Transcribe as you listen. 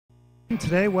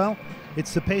Today, well,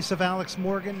 it's the pace of Alex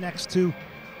Morgan next to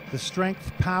the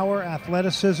strength, power,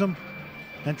 athleticism,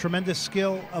 and tremendous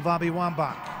skill of Abby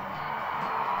Wambach.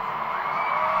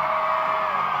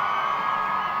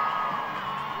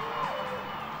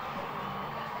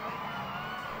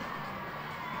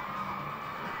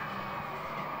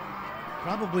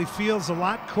 Probably feels a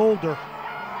lot colder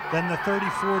than the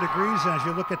 34 degrees as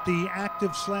you look at the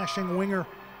active slashing winger,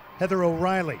 Heather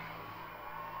O'Reilly,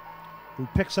 who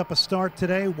picks up a start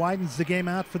today, widens the game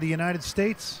out for the United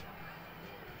States.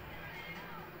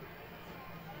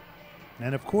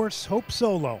 And of course, Hope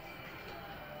Solo.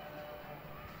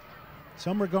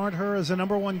 Some regard her as the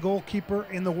 #1 goalkeeper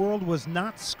in the world, was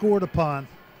not scored upon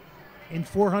in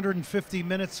 450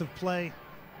 minutes of play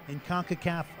in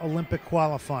CONCACAF Olympic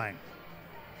qualifying.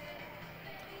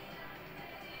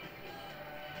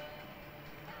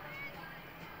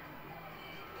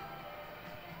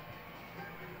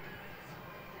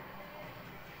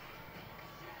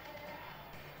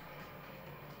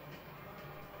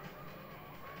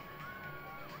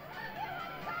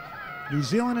 New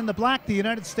Zealand in the black, the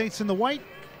United States in the white.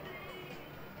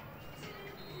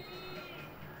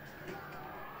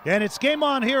 And it's game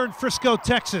on here in Frisco,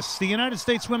 Texas. The United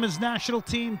States women's national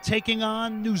team taking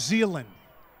on New Zealand.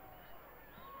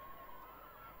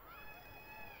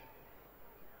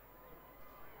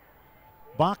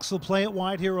 Box will play it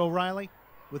wide here, O'Reilly,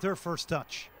 with her first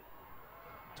touch.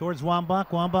 Towards Wambach.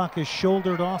 Wambach is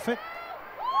shouldered off it.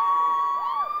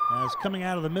 As coming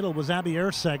out of the middle was Abby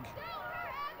Erceg.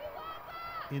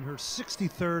 In her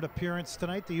 63rd appearance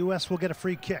tonight, the U.S. will get a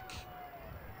free kick.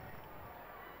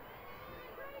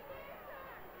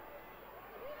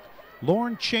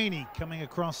 Lauren Cheney coming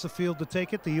across the field to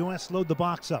take it. The U.S. load the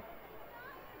box up.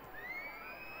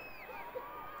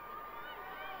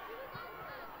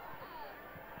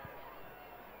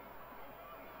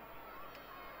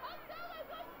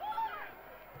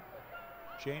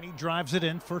 Cheney drives it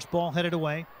in. First ball headed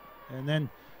away. And then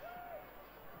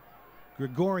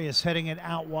Gregorius heading it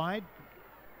out wide.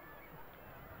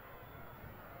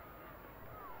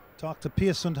 Talked to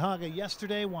Pia Sundhage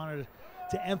yesterday, wanted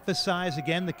to emphasize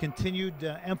again the continued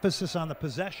emphasis on the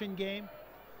possession game,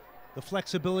 the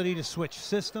flexibility to switch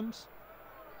systems.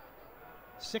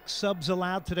 6 subs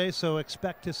allowed today, so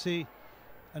expect to see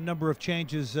a number of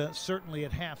changes certainly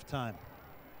at halftime.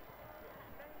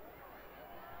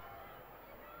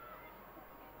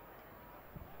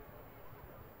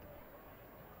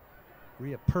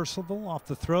 Rhea Percival off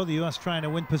the throw. The U.S. trying to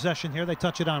win possession here. They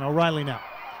touch it on. O'Reilly now.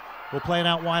 We'll play it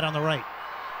out wide on the right.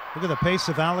 Look at the pace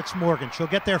of Alex Morgan. She'll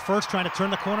get there first, trying to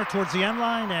turn the corner towards the end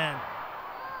line, and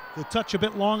the touch a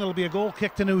bit long. It'll be a goal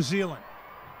kick to New Zealand.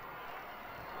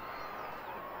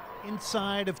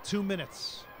 Inside of 2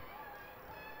 minutes.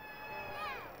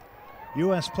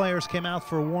 U.S. players came out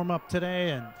for a warm-up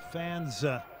today, and fans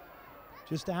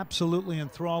just absolutely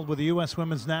enthralled with the U.S.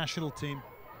 women's national team.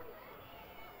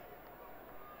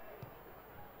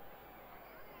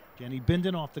 Jenny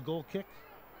Bindon off the goal kick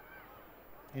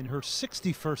in her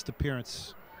 61st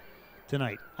appearance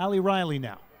tonight. Ali Riley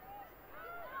now.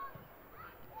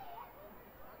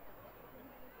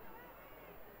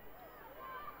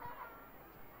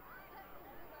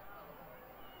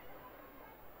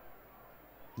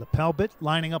 Lepelbit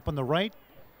lining up on the right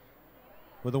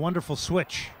with a wonderful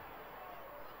switch.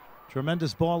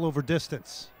 Tremendous ball over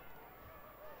distance.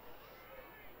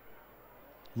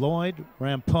 Lloyd,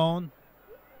 Rampone,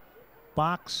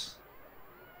 Box.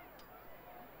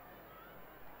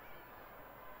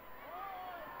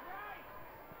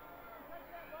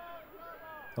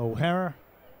 O'Hara.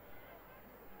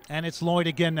 And it's Lloyd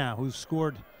again now, who's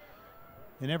scored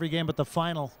in every game but the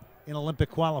final in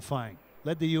Olympic qualifying.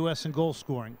 Led the U.S. in goal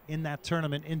scoring in that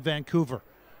tournament in Vancouver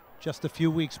just a few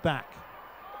weeks back.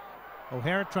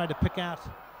 O'Hara tried to pick out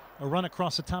a run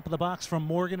across the top of the box from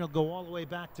Morgan. It'll go all the way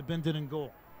back to Bindon in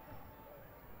goal.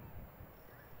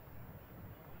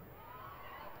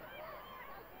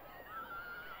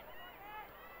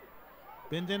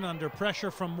 Bindon under pressure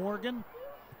from Morgan.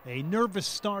 A nervous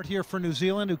start here for New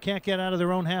Zealand, who can't get out of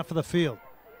their own half of the field.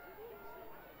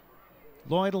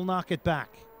 Lloyd will knock it back.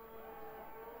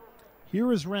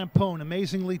 Here is Rampone,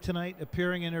 amazingly tonight,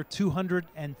 appearing in her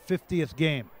 250th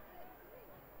game.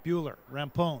 Bueller,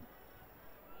 Rampone.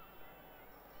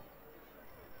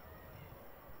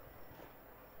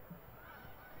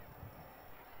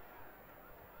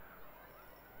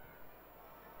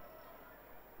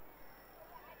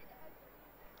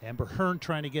 Amber Hearn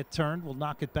trying to get turned, will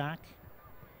knock it back.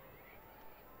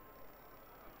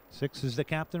 6 is the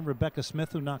captain, Rebecca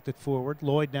Smith, who knocked it forward.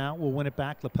 Lloyd now will win it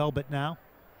back. Lepelbit now.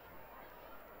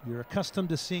 You're accustomed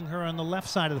to seeing her on the left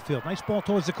side of the field. Nice ball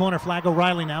towards the corner. Flag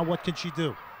O'Reilly now. What can she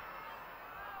do?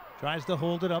 Tries to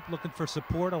hold it up, looking for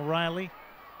support. O'Reilly.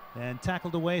 And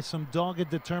tackled away. Some dogged,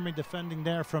 determined defending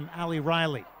there from Ali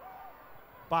Riley.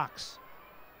 Box.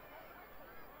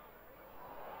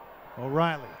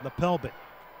 O'Reilly. Lapelbit.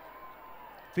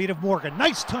 Feet of Morgan.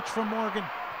 Nice touch from Morgan.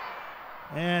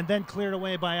 And then cleared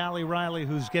away by Ali Riley,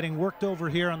 who's getting worked over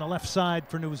here on the left side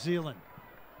for New Zealand.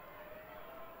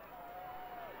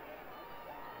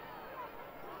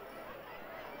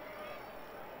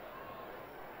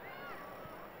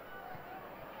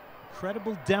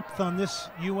 Incredible depth on this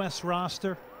U.S.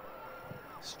 roster.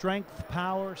 Strength,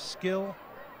 power, skill.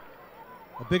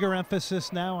 A bigger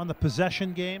emphasis now on the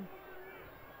possession game.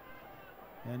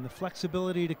 And the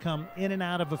flexibility to come in and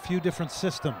out of a few different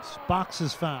systems. Box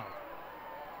is fouled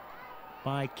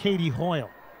by Katie Hoyle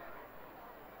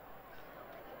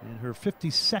in her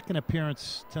 52nd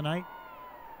appearance tonight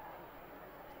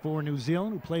for New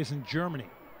Zealand, who plays in Germany.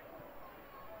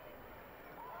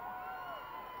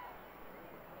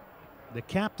 The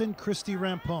captain, Christie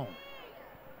Rampone.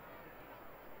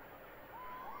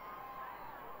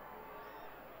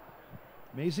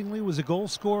 Amazingly, was a goal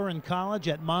scorer in college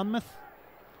at Monmouth.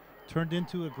 Turned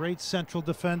into a great central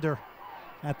defender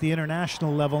at the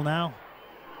international level now.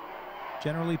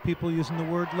 Generally, people using the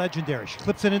word legendary. She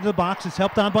clips it into the box. It's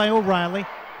helped on by O'Reilly.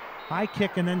 High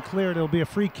kick and then cleared. It'll be a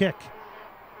free kick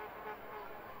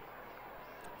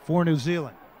for New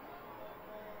Zealand.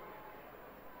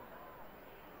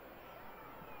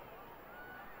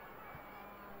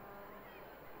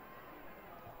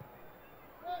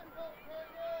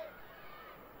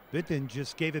 Vinton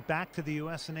just gave it back to the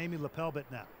U.S. and Amy Lapelbit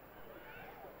now.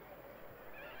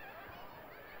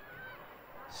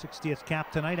 60th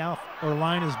cap tonight.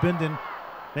 Linus Binden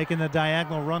making the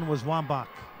diagonal run was Wambach.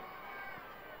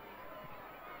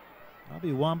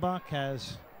 Abby Wambach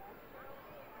has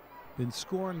been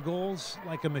scoring goals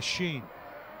like a machine.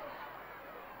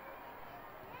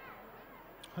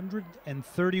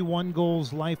 131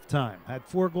 goals lifetime. Had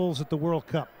 4 goals at the World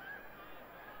Cup.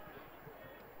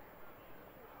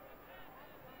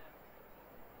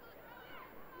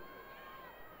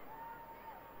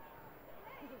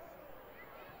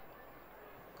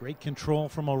 Great control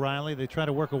from O'Reilly. They try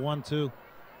to work a 1-2.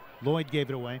 Lloyd gave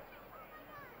it away.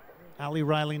 Ali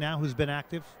Riley now, who's been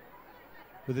active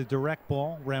with a direct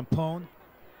ball. Rampone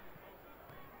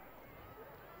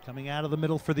coming out of the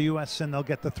middle for the U.S. and they'll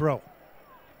get the throw.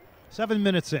 7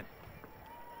 minutes in.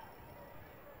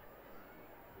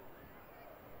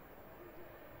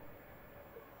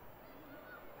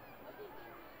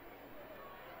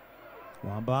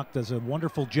 Wambach does a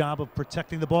wonderful job of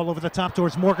protecting the ball over the top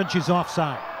towards Morgan. She's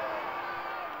offside.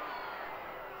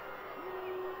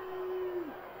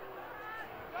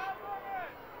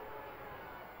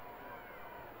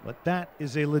 But that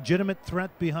is a legitimate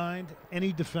threat behind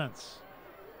any defense.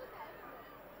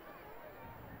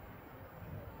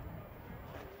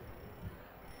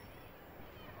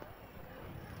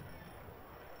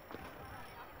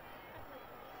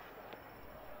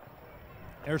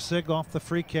 Ersig off the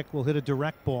free kick will hit a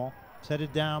direct ball. It's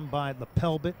headed down by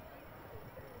Lapelbit.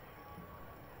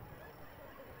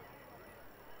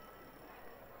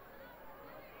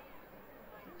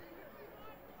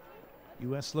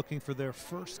 U.S. looking for their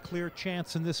first clear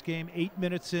chance in this game, 8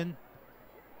 minutes in.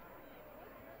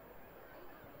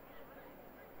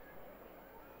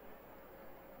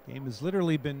 Game has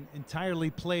literally been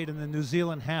entirely played in the New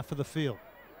Zealand half of the field.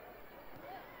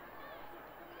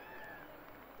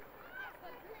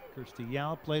 Kirsty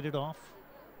Yao played it off.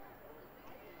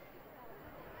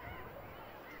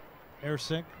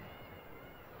 Ersig.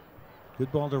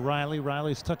 Good ball to Riley.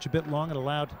 Riley's touch a bit long. It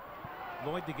allowed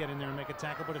Lloyd to get in there and make a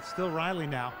tackle, but it's still Riley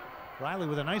now. Riley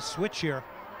with a nice switch here.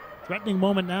 Threatening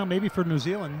moment now, maybe for New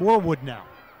Zealand. Morwood now.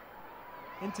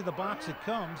 Into the box it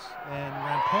comes, and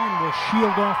Rampone will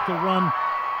shield off the run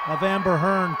of Amber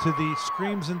Hearn, to the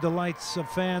screams and delights of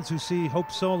fans who see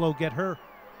Hope Solo get her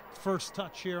first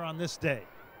touch here on this day.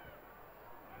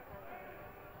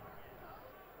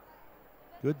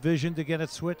 Good vision to get it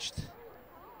switched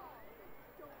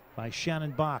by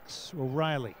Shannon Box.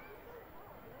 O'Reilly.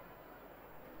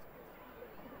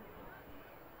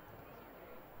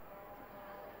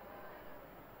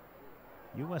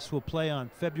 U.S. will play on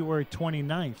February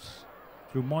 29th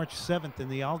through March 7th in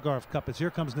the Algarve Cup, as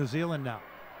here comes New Zealand now.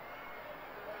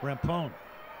 Rampone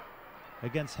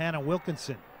against Hannah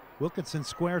Wilkinson. Wilkinson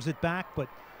squares it back, but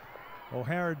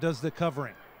O'Hara does the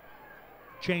covering.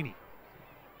 Cheney.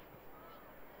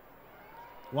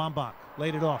 Wambach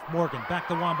laid it off. Morgan back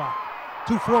to Wambach.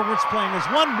 2 forwards playing as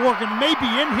one. Morgan may be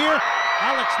in here.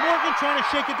 Alex Morgan trying to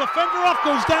shake a defender off,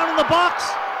 goes down in the box.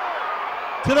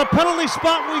 To the penalty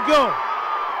spot we go.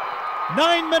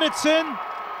 9 minutes in.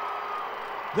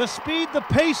 The speed, the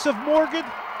pace of Morgan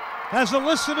has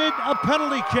elicited a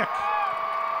penalty kick.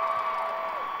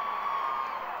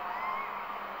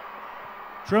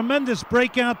 Tremendous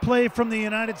breakout play from the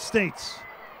United States.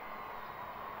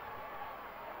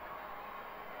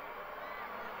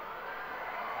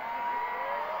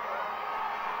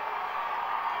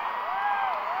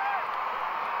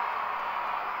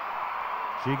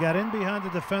 She got in behind the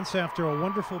defense after a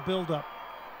wonderful build-up.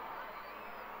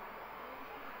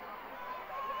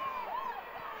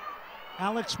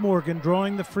 Alex Morgan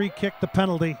drawing the free kick, the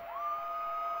penalty.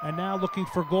 And now looking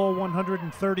for goal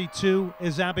 132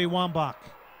 is Abby Wambach.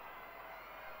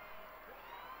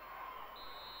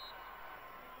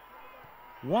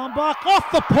 Wambach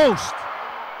off the post.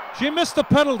 She missed the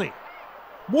penalty.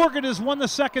 Morgan has won the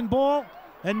second ball,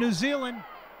 and New Zealand,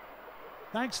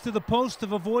 thanks to the post,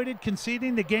 have avoided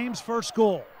conceding the game's first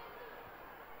goal.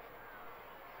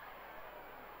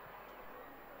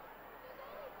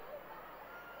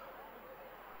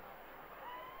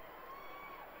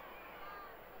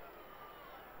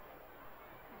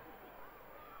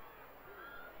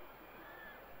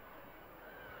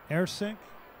 Airsink,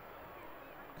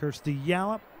 Kirsty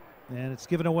Yallop, and it's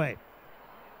given away.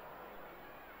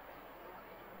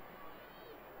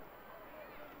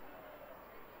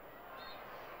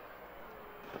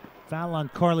 Foul on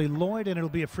Carly Lloyd, and it'll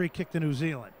be a free kick to New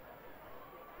Zealand.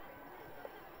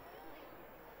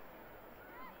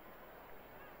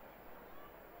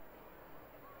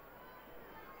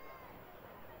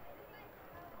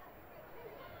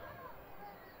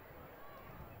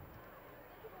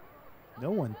 No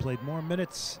one played more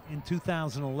minutes in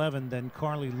 2011 than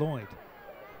Carly Lloyd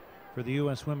for the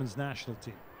U.S. women's national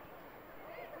team.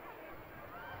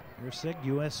 Hersig,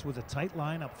 U.S. with a tight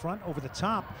line up front, over the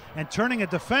top, and turning a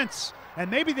defense.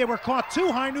 And maybe they were caught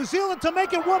too high. New Zealand to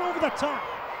make it one over the top.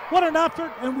 What an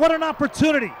effort and what an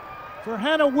opportunity for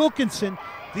Hannah Wilkinson.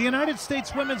 The United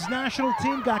States women's national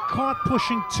team got caught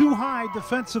pushing too high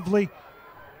defensively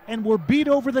and were beat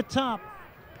over the top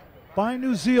by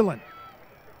New Zealand.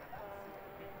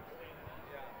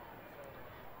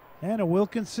 Hannah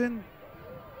Wilkinson,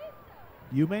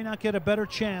 you may not get a better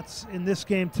chance in this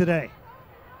game today.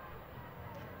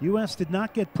 U.S. did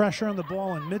not get pressure on the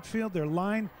ball in midfield. Their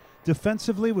line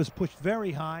defensively was pushed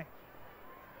very high.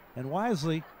 And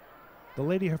wisely, the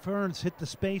Lady Ferns hit the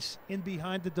space in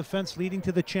behind the defense, leading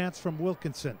to the chance from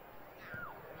Wilkinson.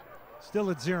 Still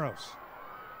at zeros.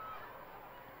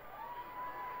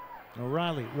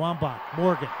 O'Reilly, Wambach,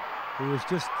 Morgan, who is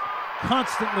just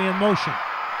constantly in motion.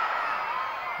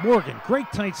 Morgan,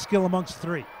 great tight skill amongst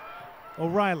three.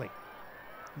 O'Reilly,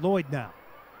 Lloyd now.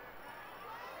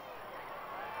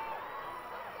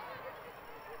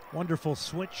 Wonderful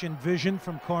switch and vision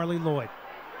from Carly Lloyd.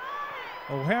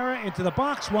 O'Hara into the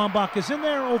box. Wambach is in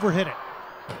there, overhit it.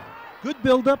 Good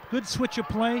build-up, good switch of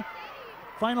play.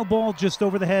 Final ball just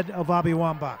over the head of Abby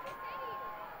Wambach.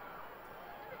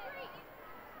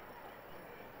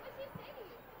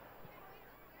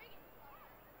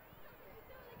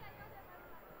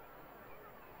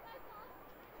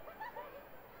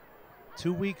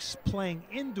 Two weeks playing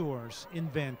indoors in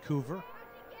Vancouver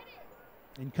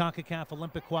in CONCACAF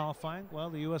Olympic qualifying. Well,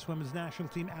 the U.S. women's national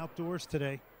team outdoors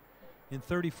today in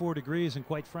 34 degrees, and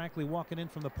quite frankly, walking in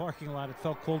from the parking lot, it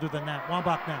felt colder than that.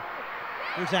 Wambach now.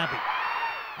 Here's Abby.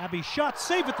 Abby shot,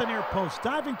 save at the near post.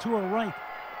 Diving to her right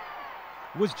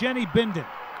was Jenny Bindon,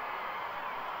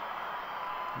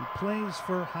 who plays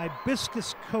for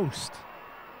Hibiscus Coast.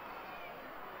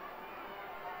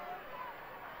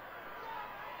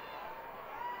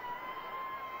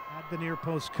 The near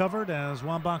post covered as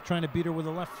Wambach trying to beat her with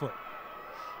the left foot.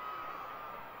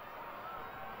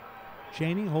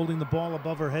 Cheney holding the ball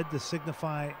above her head to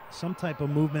signify some type of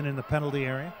movement in the penalty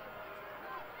area.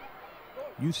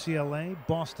 UCLA,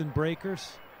 Boston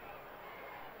Breakers.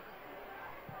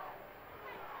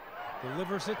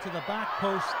 Delivers it to the back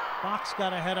post. Box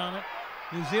got a head on it.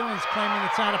 New Zealand's claiming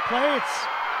it's out of play. It's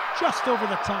just over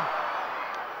the top.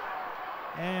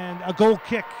 And a goal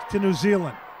kick to New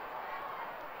Zealand.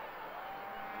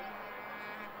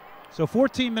 So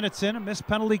 14 minutes in, a missed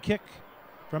penalty kick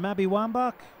from Abby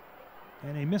Wambach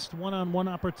and a missed one-on-one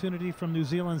opportunity from New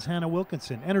Zealand's Hannah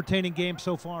Wilkinson. Entertaining game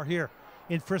so far here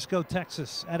in Frisco,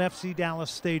 Texas at FC Dallas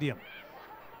Stadium.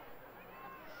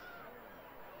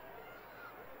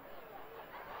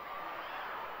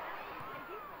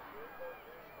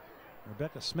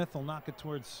 Rebecca Smith will knock it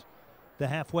towards the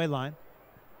halfway line.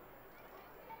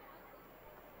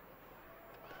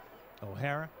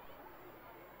 O'Hara.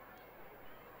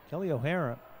 Kelly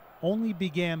O'Hara only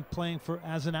began playing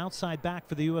as an outside back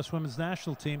for the U.S. women's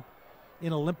national team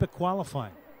in Olympic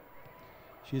qualifying.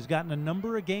 She's gotten a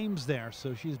number of games there,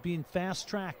 so she's being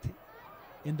fast-tracked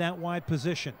in that wide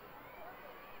position.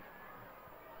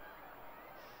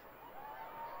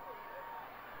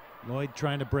 Lloyd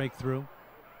trying to break through.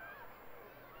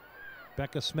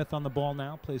 Becca Smith on the ball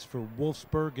now, plays for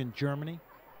Wolfsburg in Germany.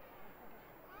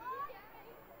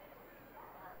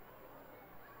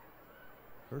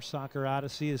 Her soccer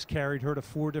odyssey has carried her to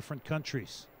 4 different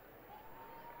countries.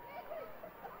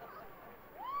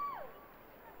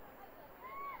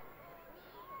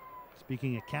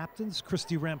 Speaking of captains,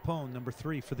 Christy Rampone, number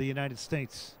 3 for the United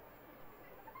States.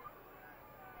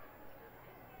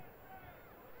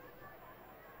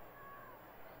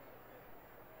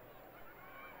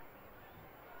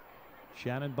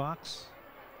 Shannon Box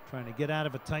trying to get out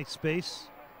of a tight space.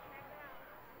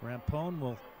 Rampone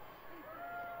will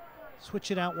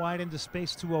switch it out wide into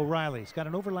space to O'Reilly. He's got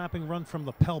an overlapping run from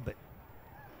Lepelbit.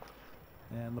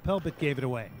 And Lepelbit gave it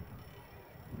away.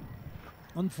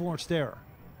 Unforced error.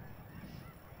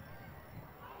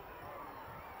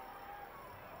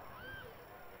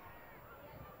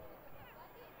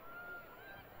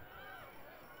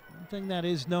 Thing that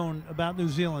is known about New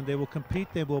Zealand: they will compete,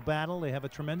 they will battle, they have a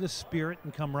tremendous spirit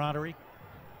and camaraderie.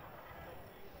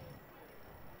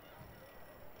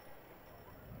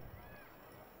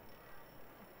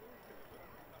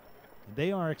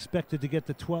 They are expected to get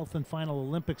the 12th and final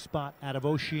Olympic spot out of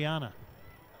Oceania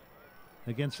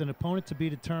against an opponent to be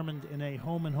determined in a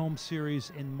home-and-home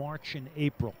series in March and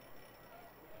April.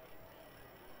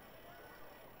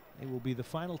 They will be the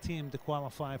final team to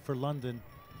qualify for London,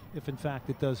 if in fact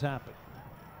it does happen.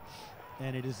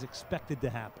 And it is expected to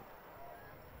happen.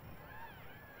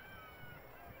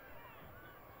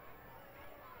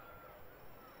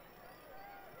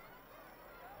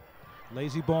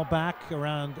 Lazy ball back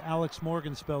around Alex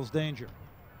Morgan spells danger.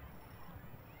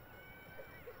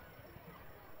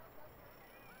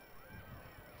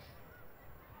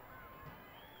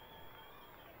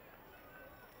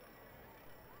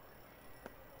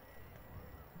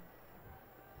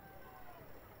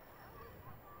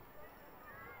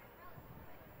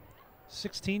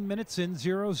 .16 minutes in,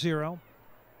 0-0.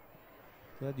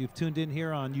 Glad you've tuned in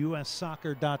here on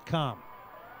ussoccer.com.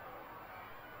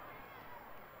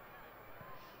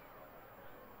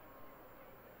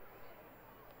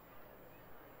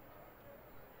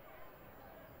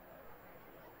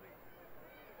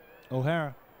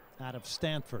 O'Hara out of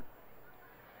Stanford.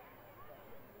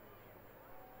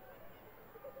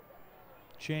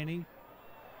 Cheney,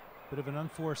 bit of an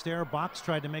unforced error. Box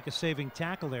tried to make a saving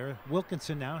tackle there.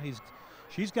 Wilkinson now,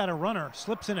 she's got a runner,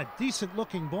 slips in a decent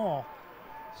looking ball.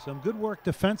 Some good work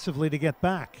defensively to get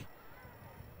back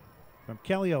from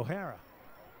Kelly O'Hara.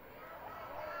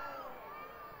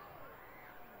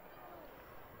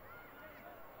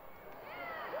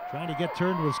 Trying to get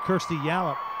turned was Kirsty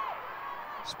Yallop.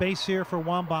 Space here for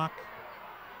Wambach.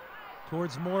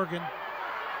 Towards Morgan.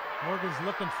 Morgan's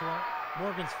looking for it.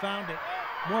 Morgan's found it.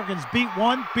 Morgan's beat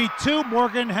one, beat two.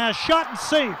 Morgan has shot and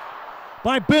saved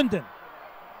by Bindon.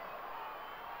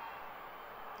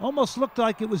 Almost looked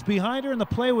like it was behind her and the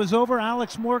play was over.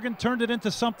 Alex Morgan turned it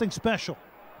into something special.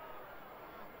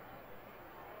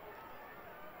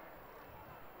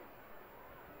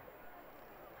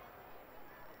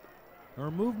 Her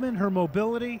movement, her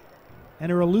mobility,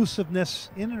 and her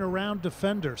elusiveness in and around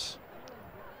defenders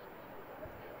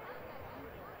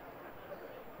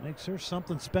makes her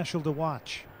something special to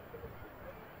watch.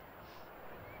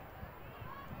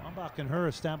 Wambach and her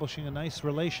establishing a nice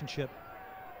relationship.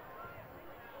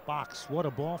 Box, what a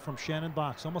ball from Shannon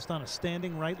Box, almost on a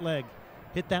standing right leg.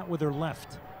 Hit that with her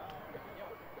left.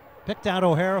 Picked out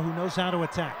O'Hara, who knows how to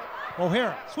attack.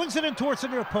 O'Hara swings it in towards the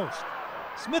near post.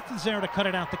 Smith is there to cut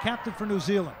it out, the captain for New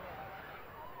Zealand,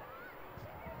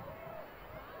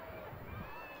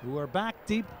 who are back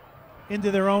deep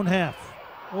into their own half,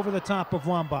 over the top of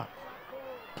Wambach.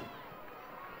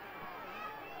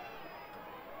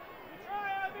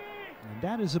 And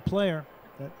that is a player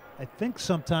that I think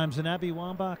sometimes in Abby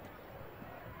Wambach,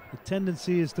 the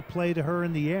tendency is to play to her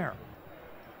in the air,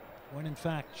 when in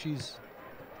fact she's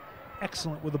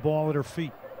excellent with the ball at her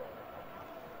feet.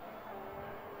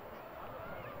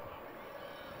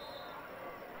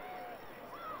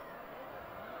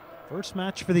 First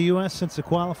match for the U.S. since the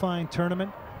qualifying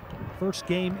tournament. First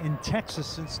game in Texas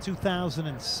since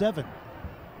 2007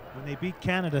 when they beat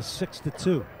Canada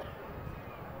 6-2.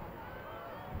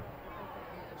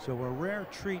 So a rare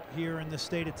treat here in the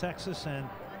state of Texas, and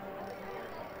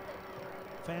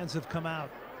fans have come out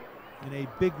in a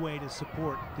big way to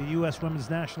support the U.S. women's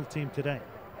national team today.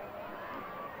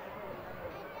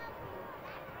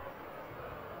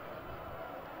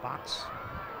 Box.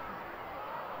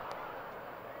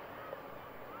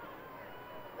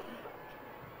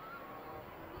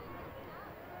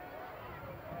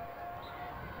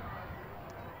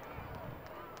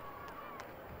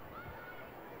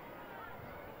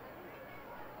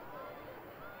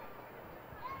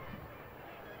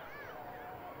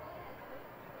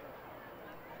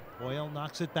 Boyle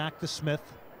knocks it back to Smith.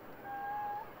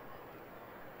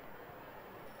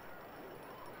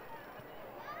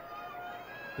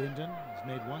 Bindon has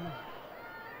made one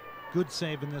good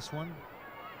save in this one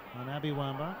on Abby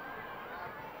Wambach.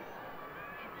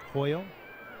 Hoyle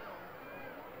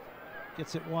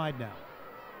gets it wide now,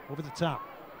 over the top,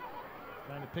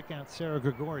 trying to pick out Sarah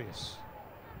Gregorius.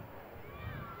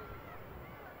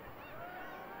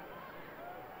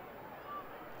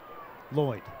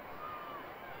 Lloyd.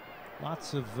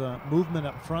 Lots of movement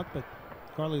up front, but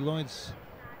Carly Lloyd's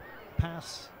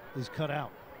pass is cut out.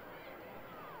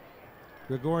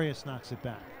 Gregorius knocks it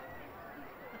back.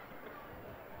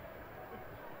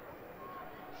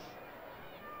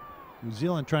 New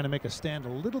Zealand trying to make a stand a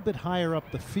little bit higher up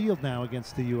the field now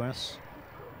against the U.S.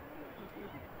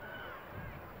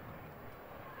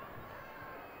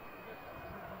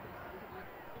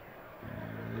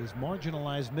 It is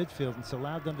marginalized midfield, and it's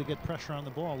allowed them to get pressure on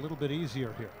the ball a little bit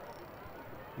easier here.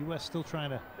 U.S. still trying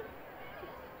to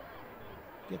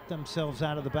get themselves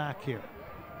out of the back here.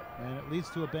 And it leads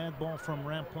to a bad ball from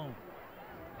Rampone.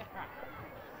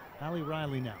 Ali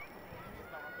Riley now.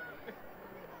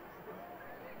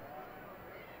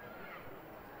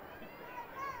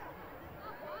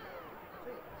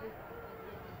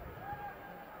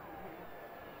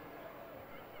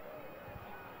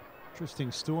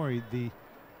 Interesting story. The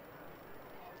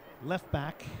left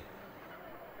back,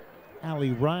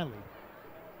 Ali Riley,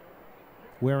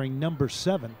 wearing number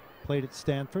 7, played at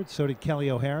Stanford. So did Kelly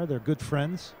O'Hara. They're good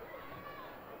friends.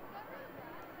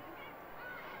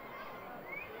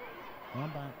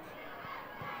 Wambach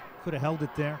could have held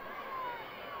it there.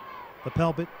 The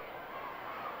Pelbit.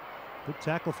 Good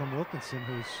tackle from Wilkinson,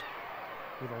 who's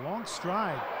with a long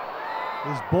stride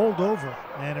is bowled over,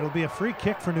 and it'll be a free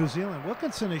kick for New Zealand.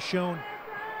 Wilkinson has shown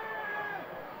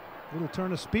a little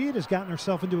turn of speed, has gotten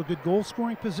herself into a good goal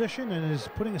scoring position, and is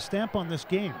putting a stamp on this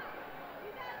game.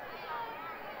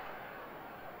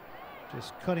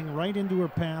 Just cutting right into her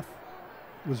path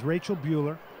was Rachel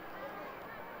Bueller.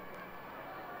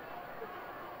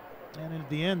 And at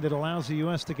the end, it allows the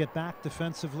U.S. to get back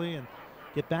defensively and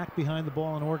get back behind the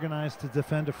ball and organize to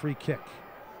defend a free kick.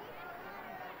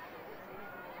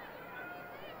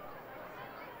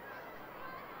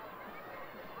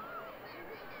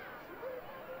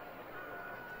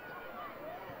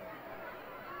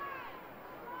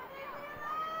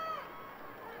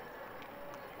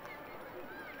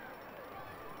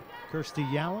 Kirsty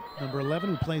Yallop, number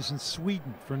 11, who plays in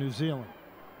Sweden for New Zealand.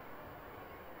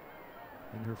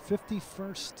 In her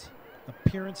 51st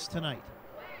appearance tonight.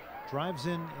 Drives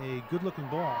in a good-looking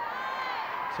ball.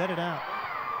 Set it out.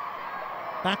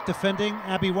 Back defending,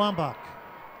 Abby Wambach.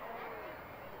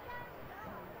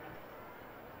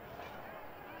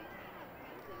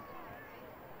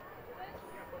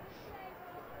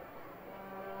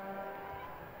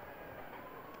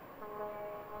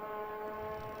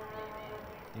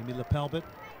 Amy LePelbit,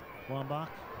 Wambach.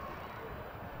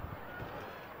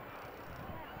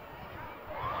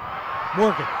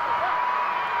 Morgan.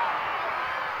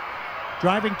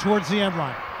 Driving towards the end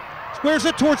line. Squares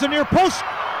it towards the near post.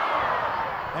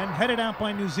 And headed out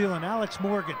by New Zealand. Alex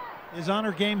Morgan is on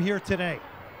her game here today.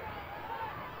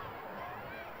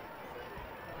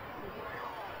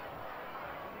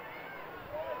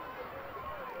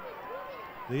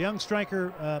 The young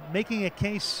striker making a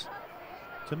case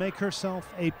to make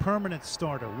herself a permanent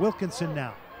starter. Wilkinson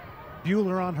now.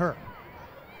 Bueller on her.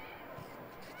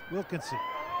 Wilkinson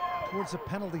towards the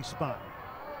penalty spot.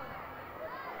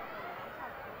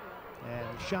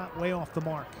 And shot way off the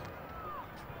mark.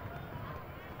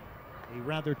 A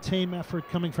rather tame effort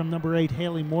coming from number 8,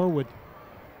 Haley Morwood,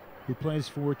 who plays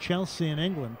for Chelsea in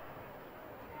England,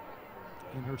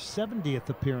 in her 70th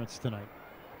appearance tonight.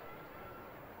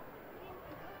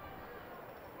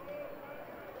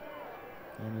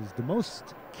 And is the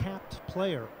most capped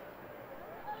player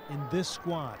in this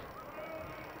squad.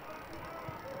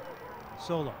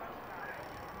 Solo.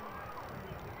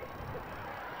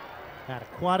 Had a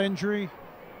quad injury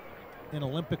in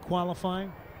Olympic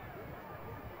qualifying.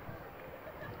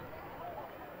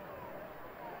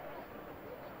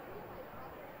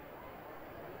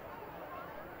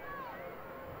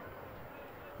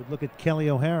 Good look at Kelly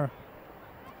O'Hara.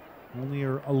 Only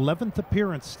her 11th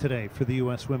appearance today for the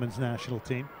U.S. women's national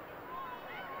team.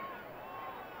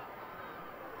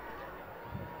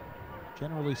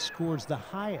 Generally scores the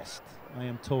highest, I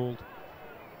am told,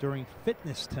 during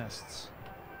fitness tests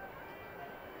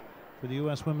for the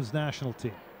U.S. women's national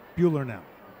team. Buehler now.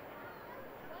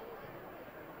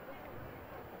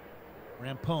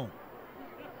 Rampone.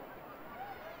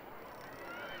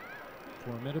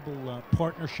 Formidable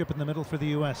partnership in the middle for the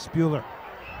U.S. Buehler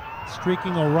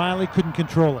streaking. O'Reilly couldn't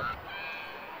control it.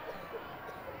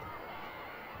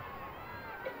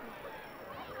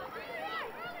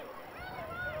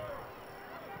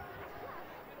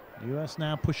 The U.S.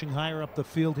 now pushing higher up the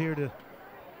field here to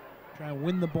try and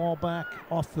win the ball back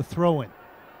off the throw-in.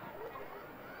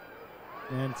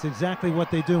 And it's exactly what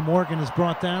they do. Morgan is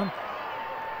brought down.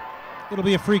 It'll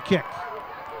be a free kick.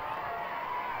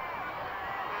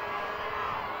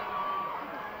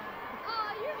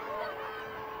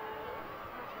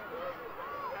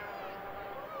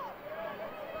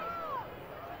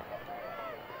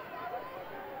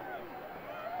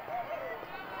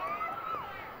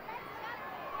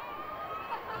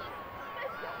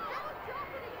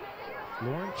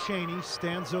 Lauren Cheney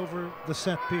stands over the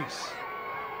set piece.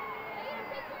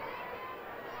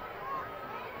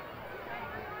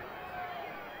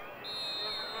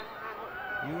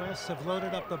 U.S. have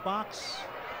loaded up the box,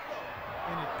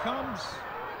 and it comes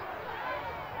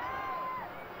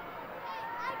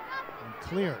and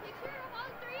cleared.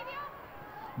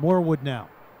 Morwood now.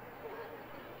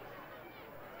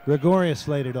 Gregorius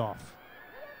laid it off.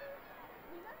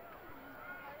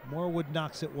 Morwood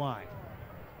knocks it wide.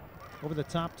 Over the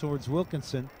top towards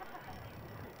Wilkinson.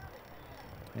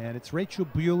 And it's Rachel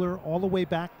Buehler all the way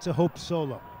back to Hope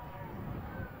Solo.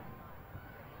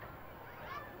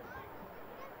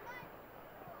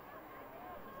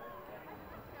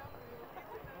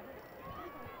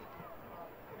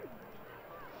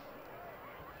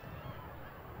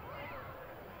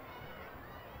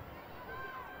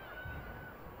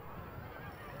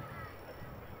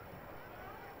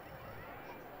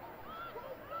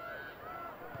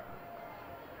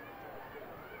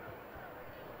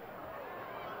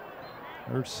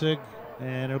 Ertzig,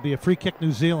 and it'll be a free kick,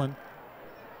 New Zealand,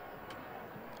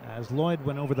 as Lloyd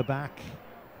went over the back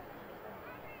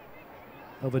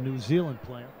of a New Zealand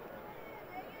player.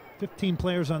 15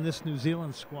 players on this New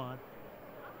Zealand squad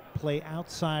play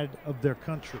outside of their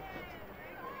country.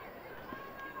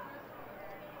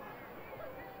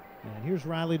 And here's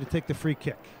Riley to take the free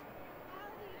kick.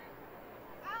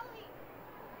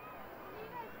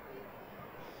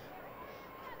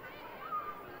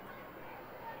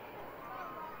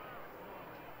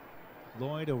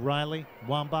 Lloyd, O'Reilly,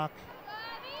 Wambach.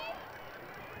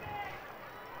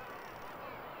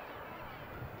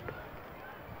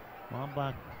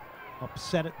 Wambach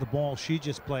upset at the ball she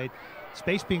just played.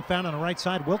 Space being found on the right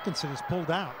side. Wilkinson is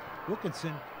pulled out.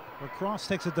 Wilkinson, or cross,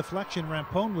 takes a deflection.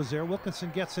 Rampone was there.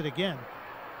 Wilkinson gets it again.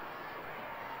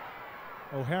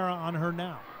 O'Hara on her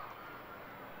now.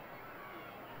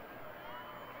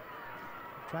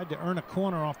 Tried to earn a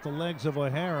corner off the legs of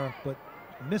O'Hara, but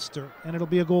missed her, and it'll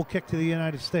be a goal kick to the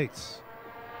United States.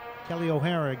 Kelly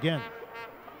O'Hara again,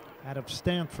 out of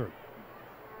Stanford.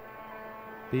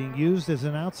 Being used as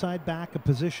an outside back, a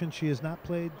position she has not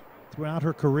played throughout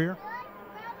her career.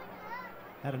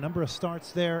 Had a number of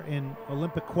starts there in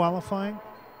Olympic qualifying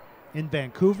in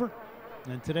Vancouver.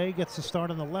 And today gets a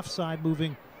start on the left side,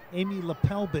 moving Amy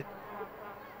Lepelbit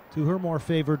to her more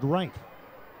favored right.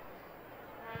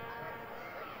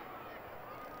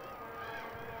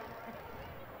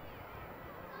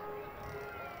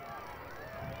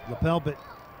 Lepelbit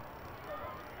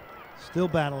still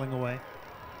battling away.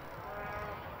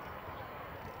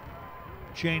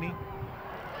 Cheney.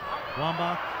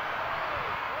 Wambach.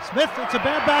 Smith, it's a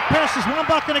bad back pass. Is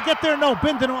Wambach going to get there? No,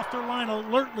 Bindon off their line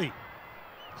alertly.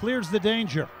 Clears the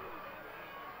danger.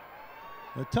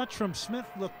 The touch from Smith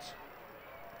looked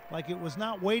like it was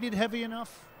not weighted heavy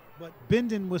enough, but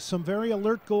Bindon with some very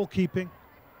alert goalkeeping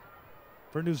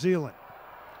for New Zealand.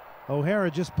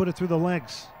 O'Hara just put it through the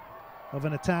legs of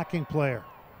an attacking player.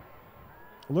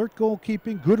 Alert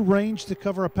goalkeeping, good range to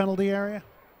cover a penalty area.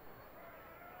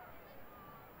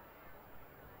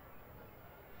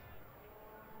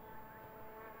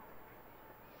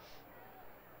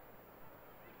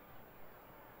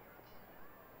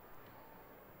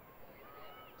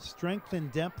 Strength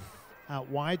and depth out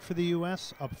wide for the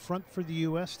U.S., up front for the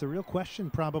U.S. The real question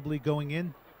probably going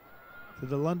in to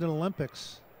the London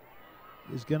Olympics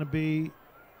is going to be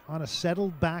on a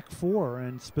settled back four,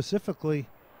 and specifically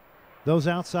those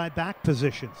outside back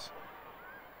positions.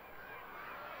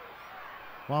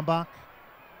 Wambach.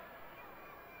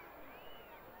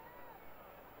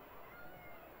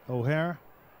 O'Hara.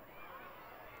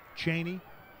 Cheney.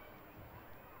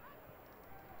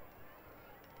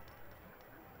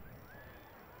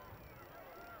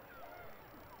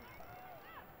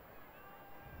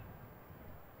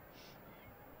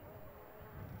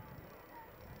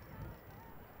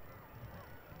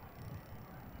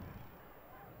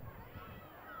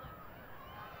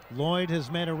 Lloyd has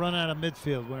made a run out of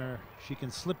midfield where she can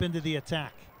slip into the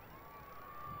attack.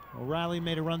 O'Reilly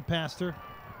made a run past her.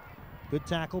 Good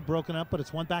tackle, broken up, but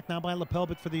it's one back now by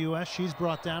Lepelbit for the U.S. She's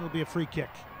brought down. It'll be a free kick.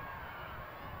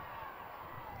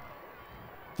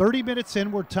 30 minutes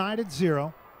in, we're tied at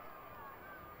 0.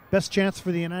 Best chance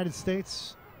for the United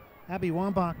States. Abby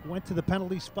Wambach went to the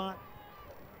penalty spot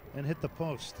and hit the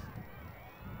post.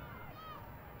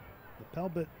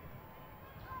 Lepelbit,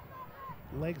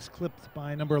 legs clipped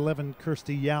by number 11,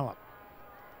 Kirsty Yallop.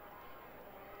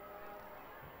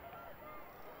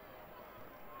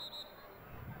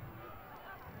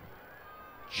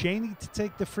 Cheney to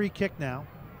take the free kick now.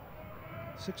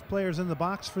 6 players in the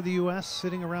box for the U.S.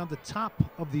 Sitting around the top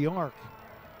of the arc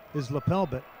is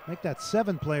Lepelbit. Make that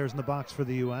 7 players in the box for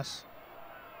the U.S.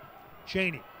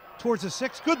 Cheney towards the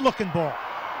 6. Good looking ball.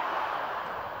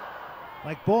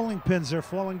 Like bowling pins, they're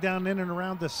falling down in and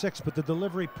around the 6, but the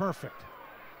delivery perfect.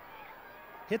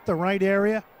 Hit the right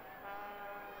area.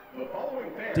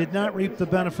 Did not reap the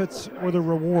benefits or the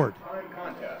reward.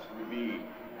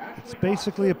 It's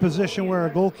basically a position where a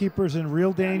goalkeeper's in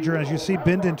real danger. As you see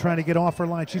Bindon trying to get off her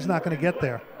line, she's not going to get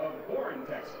there.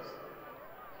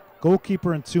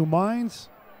 Goalkeeper in 2 minds.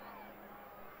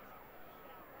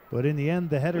 But in the end,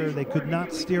 the header, they could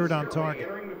not steer it on target.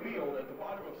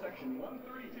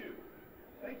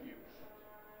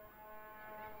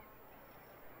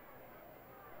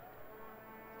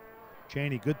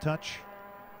 Cheney, good touch.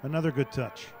 Another good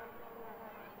touch.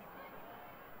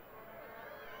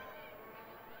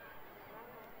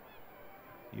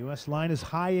 U.S. line is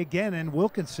high again, and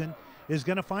Wilkinson is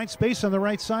going to find space on the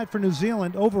right side for New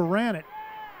Zealand. Overran it,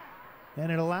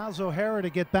 and it allows O'Hara to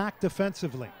get back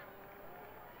defensively.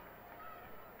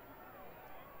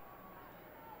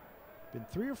 Been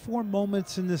 3 or 4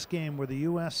 moments in this game where the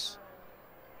U.S.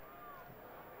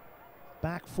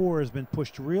 back 4 has been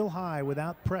pushed real high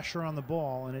without pressure on the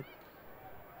ball, and it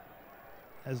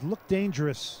has looked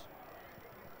dangerous.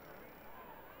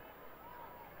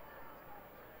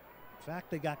 In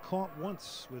fact, they got caught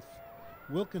once with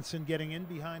Wilkinson getting in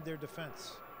behind their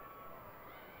defense,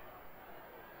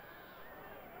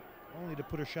 only to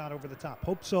put a shot over the top.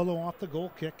 Hope Solo off the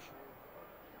goal kick.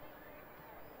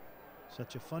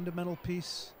 Such a fundamental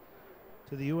piece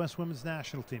to the U.S. women's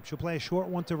national team. She'll play a short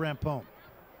one to Rampone.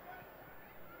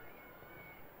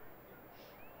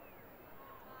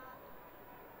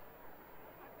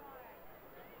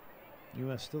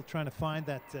 U.S. still trying to find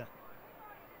that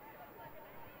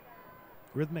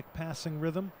rhythmic passing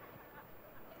rhythm.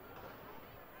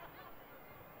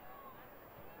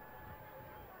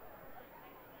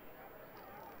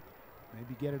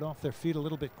 Maybe get it off their feet a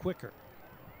little bit quicker.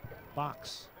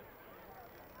 Box.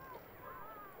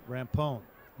 Rampone.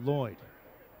 Lloyd.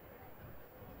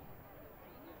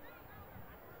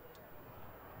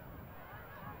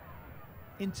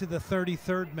 Into the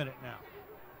 33rd minute now.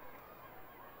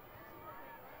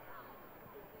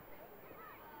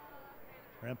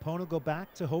 Rampone will go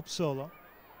back to Hope Solo.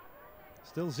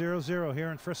 Still 0-0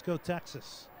 here in Frisco,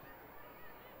 Texas.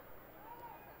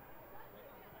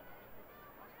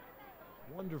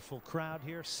 Wonderful crowd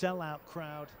here, sellout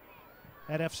crowd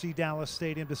at FC Dallas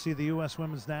Stadium to see the U.S.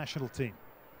 women's national team.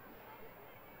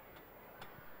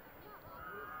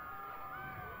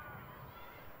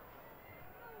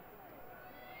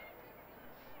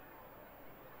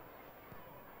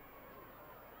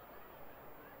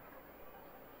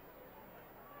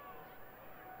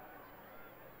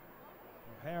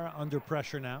 O'Hara under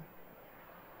pressure now.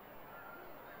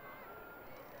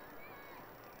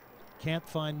 Can't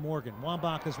find Morgan.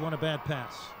 Wambach has won a bad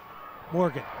pass.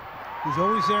 Morgan, who's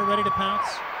always there ready to pounce.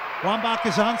 Wambach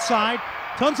is onside.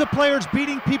 Tons of players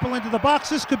beating people into the box.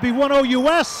 This could be 1-0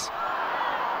 U.S.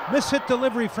 Mishit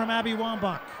delivery from Abby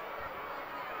Wambach.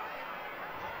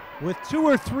 With 2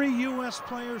 or 3 U.S.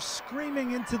 players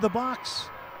screaming into the box.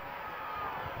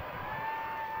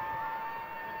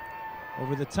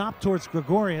 Over the top towards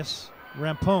Gregorius,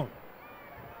 Rampone.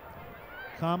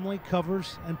 Calmly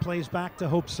covers and plays back to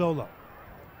Hope Solo.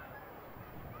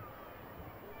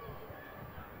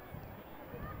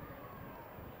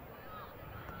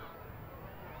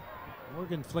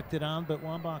 Morgan flicked it on, but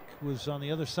Wambach was on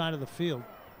the other side of the field.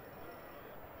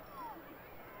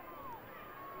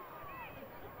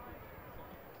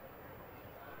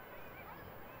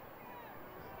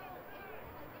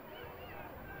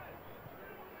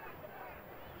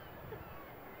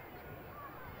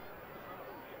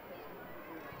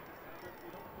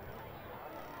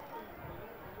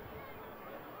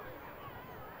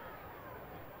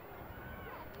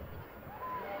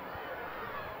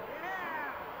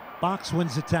 Box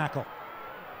wins the tackle.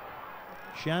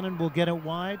 Shannon will get it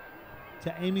wide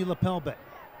to Amy Lepelbit.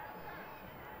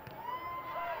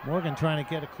 Morgan trying to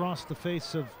get across the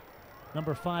face of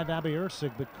number 5, Abby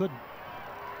Erceg, but couldn't.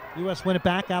 U.S. win it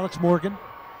back. Alex Morgan.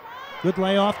 Good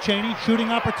layoff. Cheney, shooting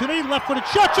opportunity. Left-footed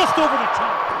shot just over the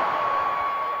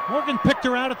top. Morgan picked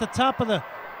her out at the top of the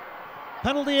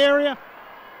penalty area.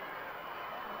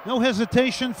 No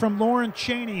hesitation from Lauren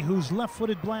Cheney, whose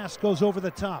left-footed blast goes over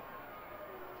the top.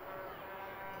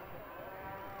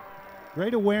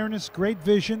 Great awareness, great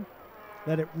vision.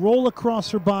 Let it roll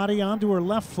across her body onto her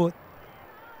left foot.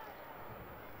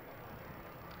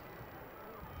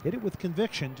 Hit it with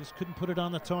conviction, just couldn't put it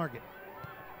on the target.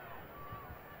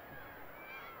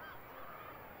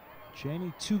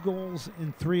 Cheney, 2 goals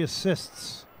and 3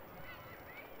 assists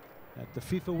at the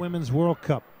FIFA Women's World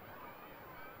Cup.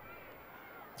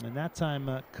 And that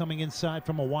time coming inside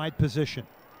from a wide position.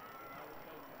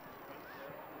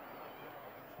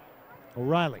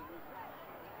 O'Reilly.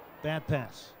 Bad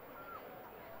pass.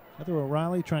 Heather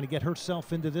O'Reilly trying to get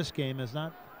herself into this game has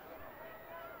not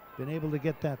been able to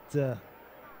get that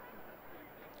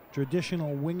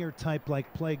traditional winger type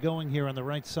like play going here on the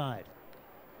right side.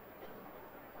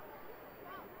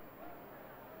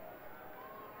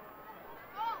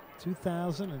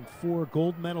 ...2004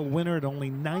 gold medal winner at only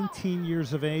 19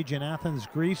 years of age in Athens,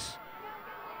 Greece.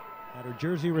 Had her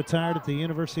jersey retired at the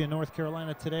University of North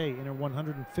Carolina today in her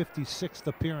 156th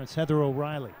appearance, Heather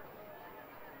O'Reilly.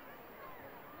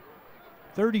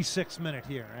 36th minute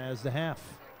here as the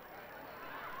half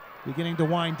beginning to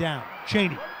wind down.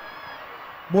 Cheney.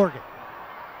 Morgan.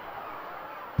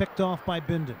 Picked off by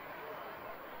Bindon.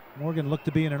 Morgan looked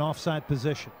to be in an offside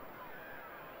position.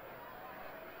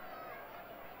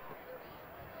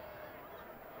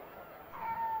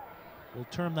 We'll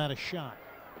term that a shot,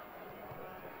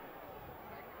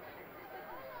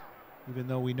 even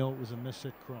though we know it was a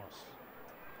missed cross.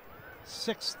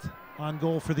 6th on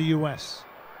goal for the U.S.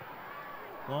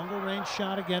 Longer range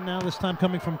shot again now, this time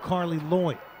coming from Carly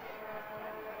Lloyd.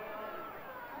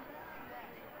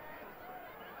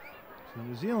 So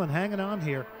New Zealand hanging on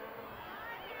here.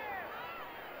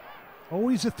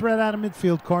 Always a threat out of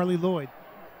midfield, Carly Lloyd.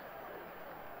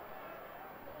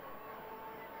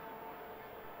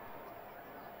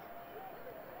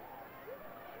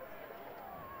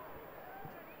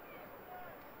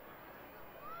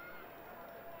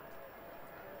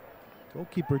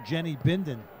 Goalkeeper Jenny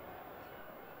Bindon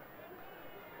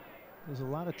does a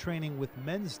lot of training with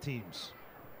men's teams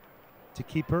to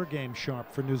keep her game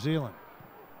sharp for New Zealand.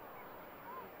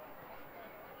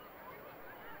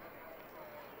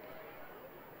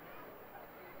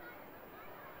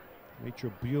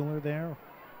 Rachel Bueller there,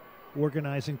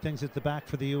 organizing things at the back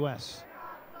for the U.S.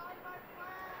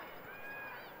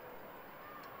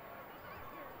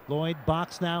 Lloyd,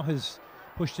 box now has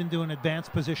pushed into an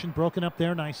advanced position, broken up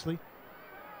there nicely.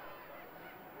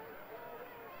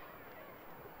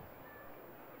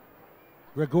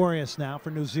 Gregorius now for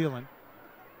New Zealand.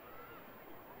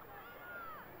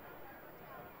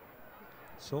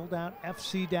 Sold out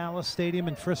FC Dallas Stadium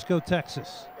in Frisco,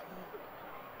 Texas.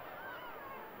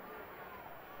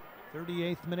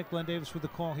 38th minute, Glenn Davis with the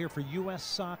call here for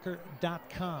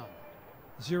USsoccer.com.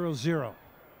 0-0.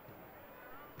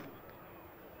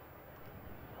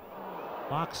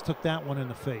 Box took that one in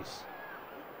the face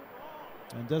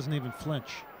and doesn't even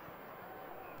flinch.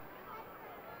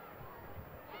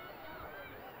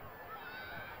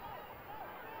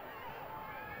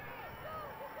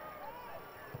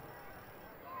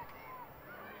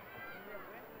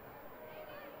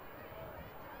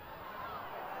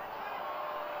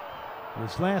 It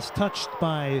was last touched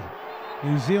by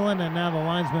New Zealand, and now the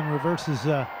linesman reverses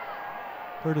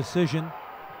her decision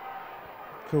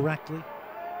correctly.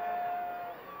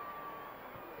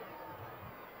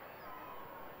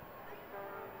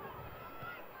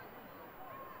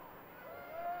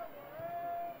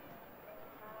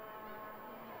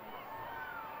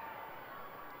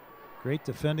 Great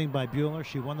defending by Bueller.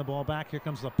 She won the ball back. Here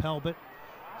comes LaPelbit.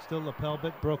 Still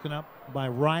LaPelbit, broken up by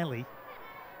Riley.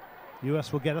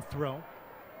 U.S. will get a throw.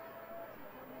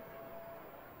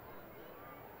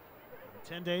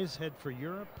 10 days, head for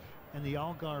Europe and the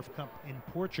Algarve Cup in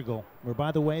Portugal, where,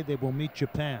 by the way, they will meet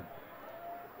Japan.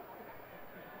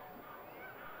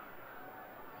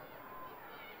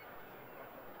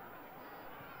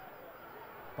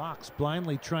 Box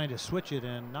blindly trying to switch it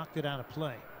and knocked it out of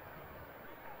play.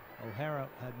 O'Hara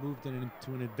had moved it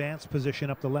into an advanced position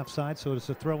up the left side, so it's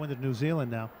a throw into New Zealand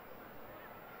now.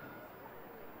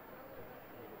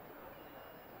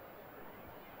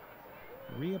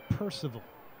 Rhea Percival.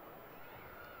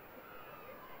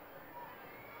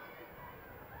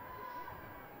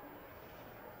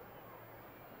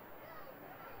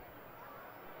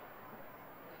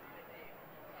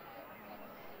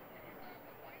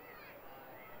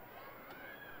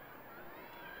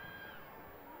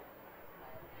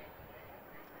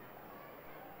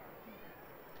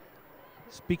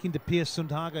 Speaking to Pia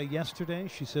Sundhage yesterday,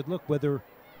 she said, look, whether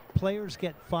players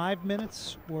get 5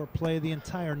 minutes or play the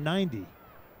entire 90,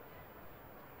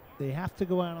 they have to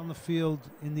go out on the field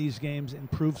in these games and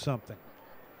prove something.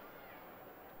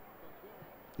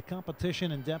 The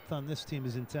competition and depth on this team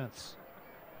is intense.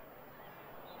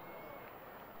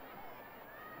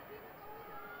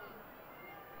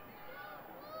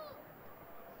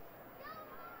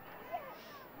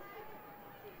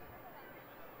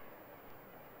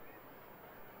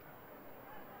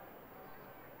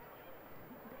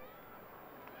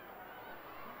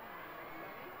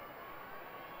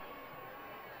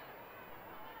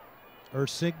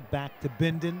 Ursig back to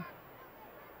Bindon.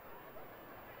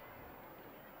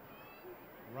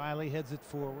 Riley heads it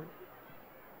forward.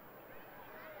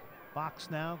 Box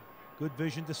now. Good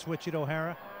vision to switch it,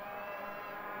 O'Hara.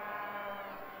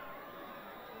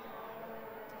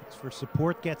 Looks for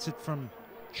support, gets it from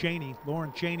Cheney.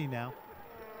 Lauren Cheney now.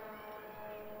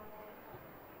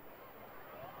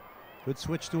 Good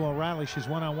switch to O'Reilly. She's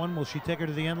one-on-one. Will she take her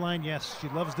to the end line? Yes, she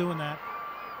loves doing that.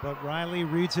 But Riley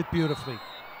reads it beautifully.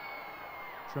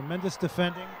 Tremendous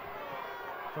defending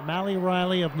from Ali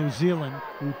Riley of New Zealand,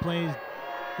 who plays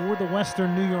for the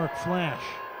Western New York Flash.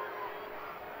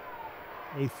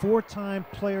 A 4-time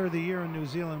Player of the Year in New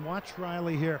Zealand. Watch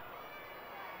Riley here.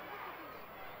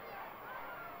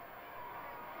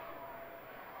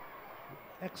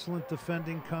 Excellent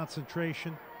defending,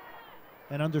 concentration,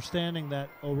 and understanding that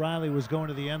O'Reilly was going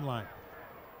to the end line.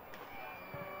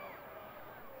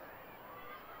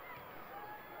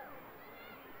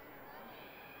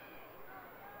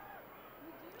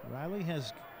 Riley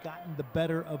has gotten the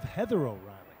better of Heather O'Reilly.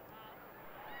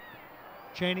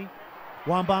 Cheney,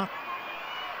 Wambach,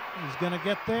 he's going to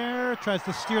get there, tries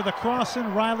to steer the cross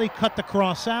in. Riley cut the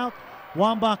cross out.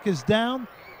 Wambach is down.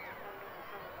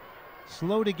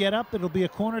 Slow to get up. It'll be a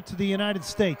corner to the United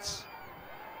States.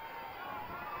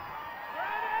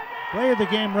 Play of the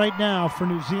game right now for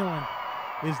New Zealand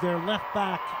is their left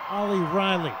back, Ali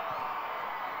Riley.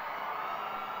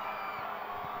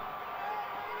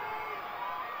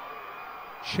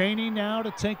 Cheney now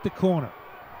to take the corner.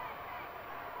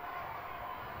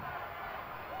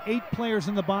 8 players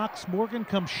in the box. Morgan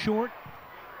comes short.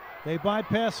 They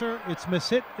bypass her. It's miss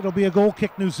hit. It'll be a goal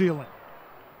kick, New Zealand.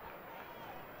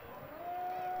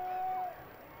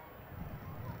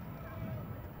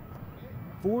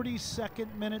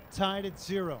 '42nd minute, tied at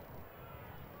 0.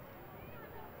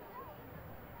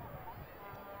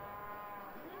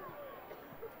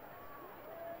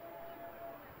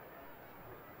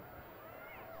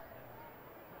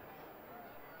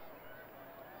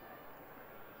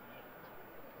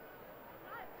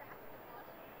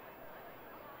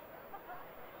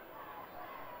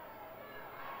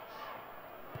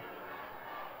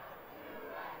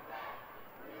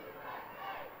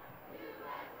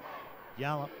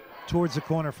 Yala towards the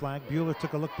corner flag. Bueller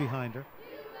took a look behind her.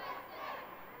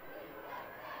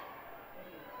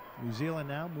 New Zealand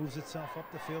now moves itself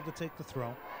up the field to take the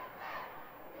throw.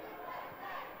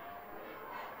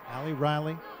 Ali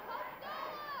Riley.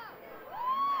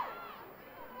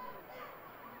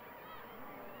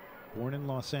 Born in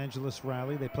Los Angeles,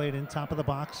 Riley. They played in top of the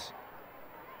box.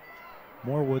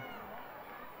 Morwood.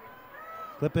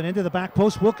 Flipping into the back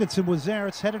post. Wilkinson was there.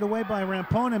 It's headed away by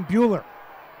Rampone, and Bueller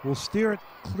will steer it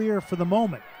clear for the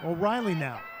moment. O'Reilly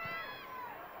now.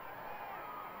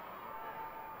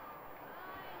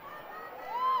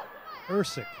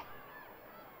 Ursig.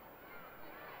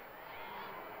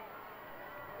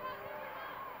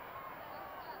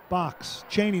 Box.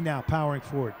 Cheney now powering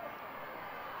forward.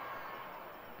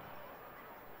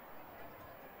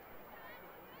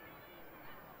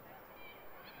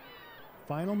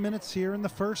 Final minutes here in the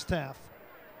first half.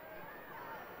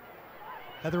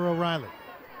 Heather O'Reilly.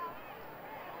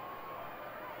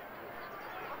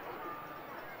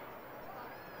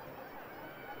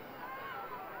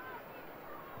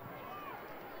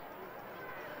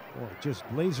 Boy, just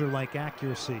laser-like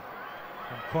accuracy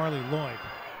from Carly Lloyd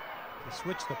to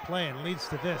switch the play, and leads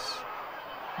to this.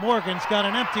 Morgan's got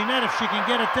an empty net if she can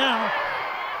get it down.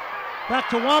 Back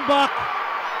to Wambach.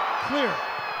 Clear.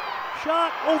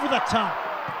 Shot over the top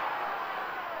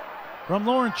from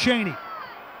Lauren Cheney.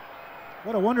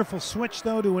 What a wonderful switch,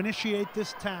 though, to initiate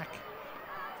this tack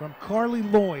from Carly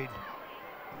Lloyd.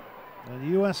 And the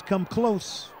U.S. come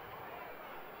close.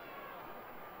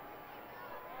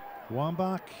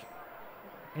 Wambach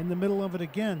in the middle of it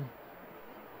again.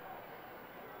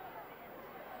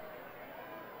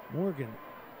 Morgan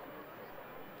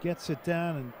gets it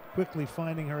down and quickly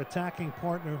finding her attacking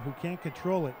partner who can't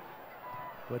control it.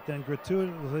 But then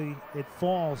gratuitously it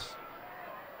falls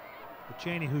to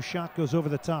Cheney, whose shot goes over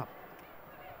the top.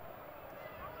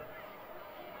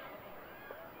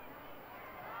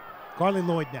 Carly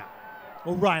Lloyd now.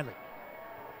 O'Reilly.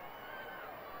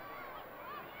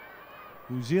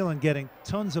 New Zealand getting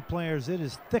tons of players. It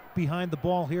is thick behind the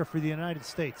ball here for the United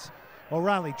States.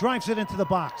 O'Reilly drives it into the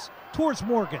box towards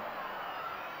Morgan.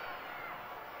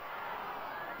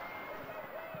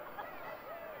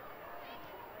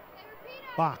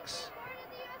 Box.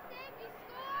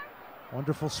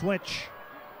 Wonderful switch.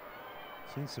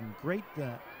 Seen some great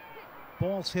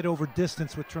balls hit over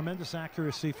distance with tremendous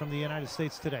accuracy from the United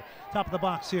States today. Top of the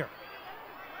box here.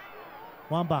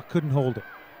 Wambach couldn't hold it.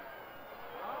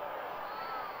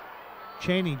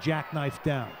 Cheney jackknifed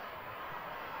down.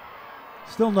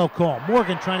 Still no call.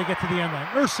 Morgan trying to get to the end line.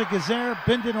 Ursa Gezer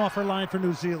Bindon off her line for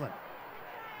New Zealand.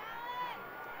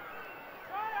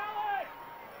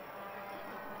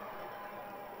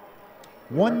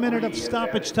 One minute of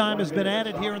stoppage time has been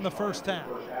added here in the first half.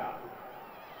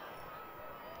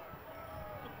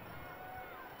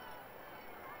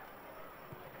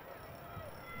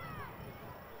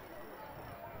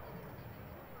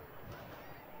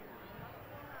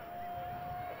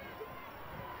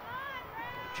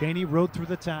 Cheney rode through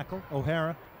the tackle.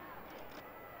 O'Hara.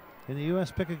 Can the U.S.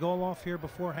 pick a goal off here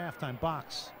before halftime?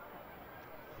 Box.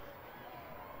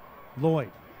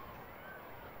 Lloyd.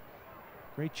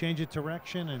 Great change of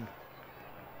direction and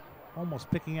almost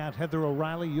picking out Heather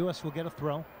O'Reilly. U.S. will get a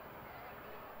throw.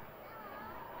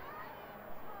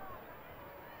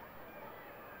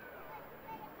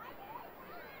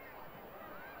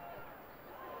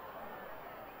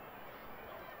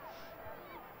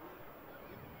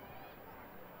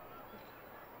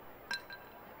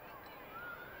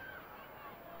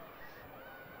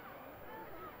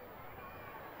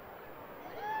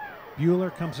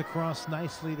 Bueller comes across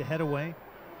nicely to head away.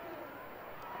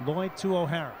 Lloyd to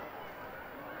O'Hara.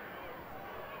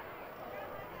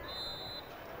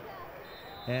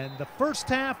 And the first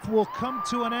half will come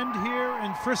to an end here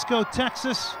in Frisco,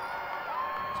 Texas,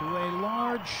 to a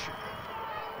large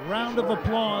round of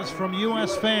applause from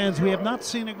U.S. fans. We have not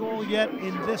seen a goal yet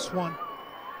in this one.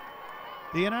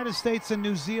 The United States and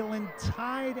New Zealand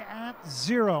tied at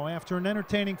 0 after an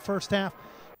entertaining first half.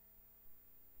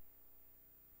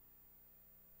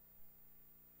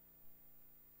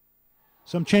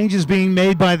 Some changes being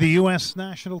made by the U.S.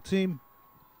 national team.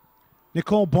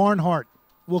 Nicole Barnhart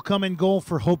will come in goal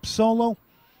for Hope Solo.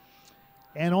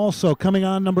 And also coming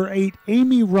on number 8,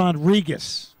 Amy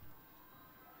Rodriguez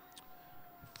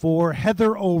for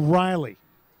Heather O'Reilly.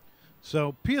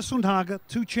 So Pia Sundhage,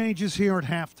 2 changes here at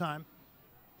halftime.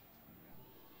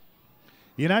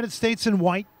 United States in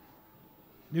white.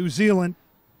 New Zealand,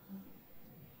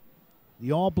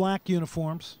 the all-black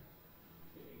uniforms.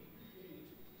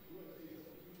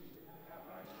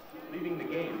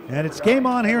 And it's game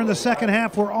on here in the second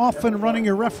half. We're off and running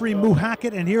your referee, Moo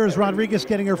Hackett, and here is Rodriguez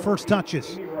getting her first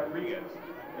touches. Rodriguez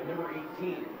and number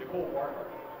 18, Nicole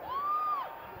Barnhart.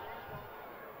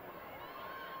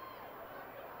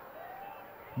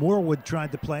 Moorwood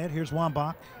tried to play it. Here's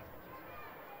Wambach.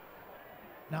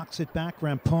 Knocks it back.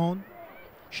 Rampone.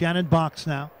 Shannon Box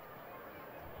now.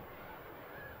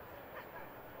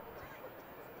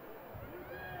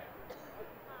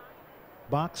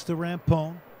 Box to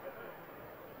Rampone.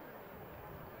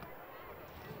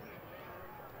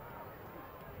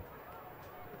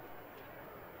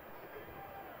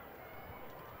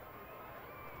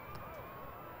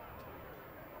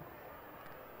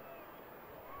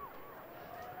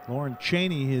 Lauren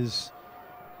Cheney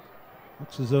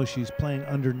looks as though she's playing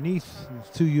underneath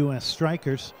the 2 U.S.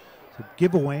 strikers. It's a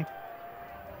giveaway.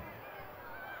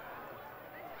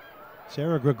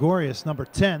 Sarah Gregorius, number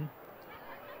 10.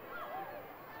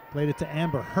 Played it to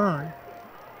Amber Hearn.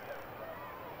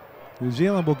 New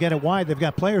Zealand will get it wide. They've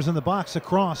got players in the box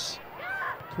across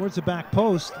towards the back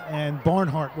post, and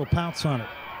Barnhart will pounce on it.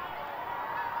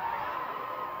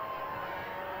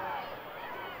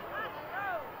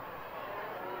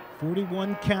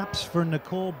 .41 caps for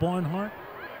Nicole Barnhart.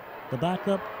 The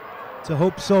backup to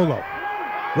Hope Solo.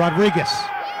 Rodriguez.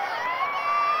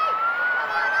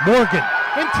 Morgan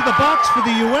into the box for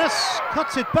the U.S.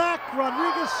 Cuts it back.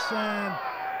 Rodriguez, and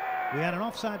we had an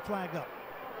offside flag up.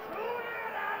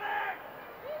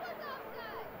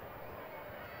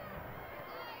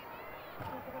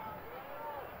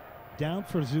 Down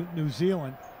for New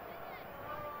Zealand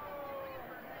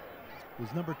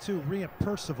was number 2, Rhea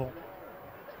Percival.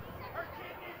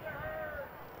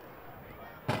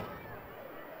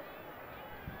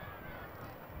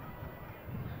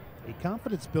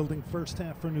 Confidence-building first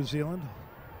half for New Zealand.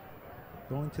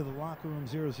 Going to the locker room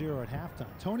 0-0 at halftime.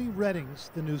 Tony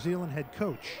Reddings, the New Zealand head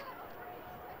coach,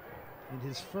 in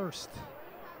his first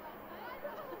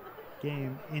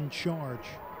game in charge.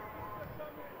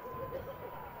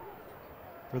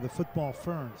 for the football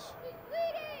Ferns.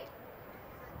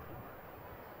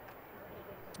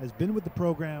 Has been with the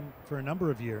program for a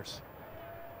number of years.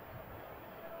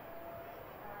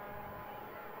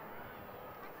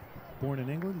 Born in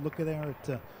England. Look at there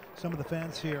at some of the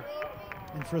fans here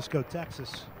in Frisco, Texas.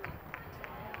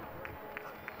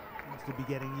 Seems to be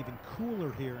getting even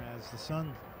cooler here as the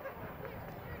sun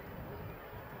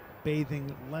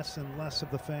bathing less and less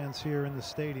of the fans here in the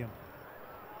stadium.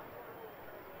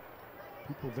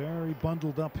 People very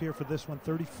bundled up here for this one.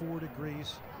 34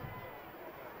 degrees.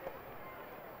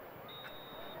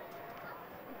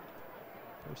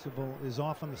 Percival is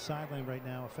off on the sideline right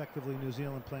now. Effectively New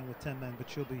Zealand playing with 10 men, but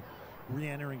she'll be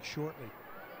re-entering shortly.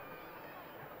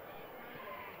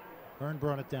 Hearn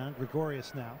brought it down.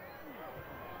 Gregorius now.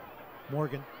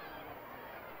 Morgan,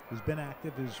 who's been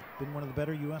active, who's been one of the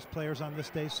better U.S. players on this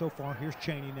day so far. Here's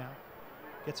Cheney now.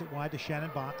 Gets it wide to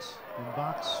Shannon Box. And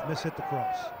Box mishit the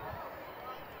cross.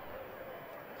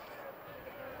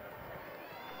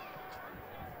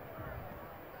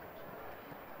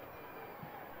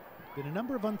 Been a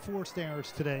number of unforced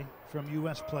errors today from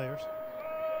U.S. players.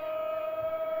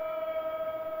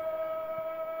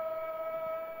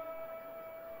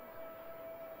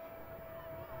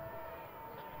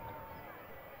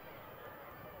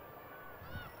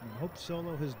 And Hope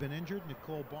Solo has been injured.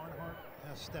 Nicole Barnhart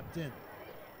has stepped in.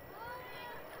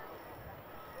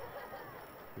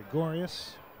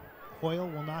 Gregorius. Hoyle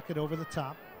will knock it over the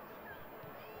top.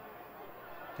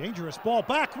 Dangerous ball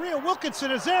back. Rhea Wilkinson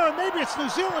is there, and maybe it's New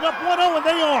Zealand up 1-0, and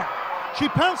they are. She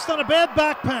pounced on a bad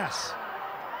back pass.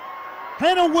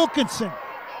 Hannah Wilkinson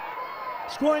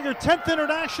scoring her 10th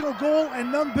international goal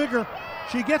and none bigger.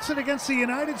 She gets it against the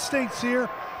United States here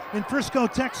in Frisco,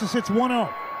 Texas. It's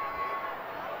 1-0.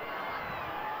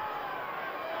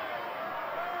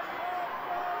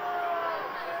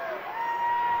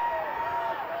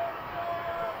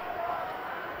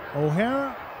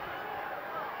 O'Hara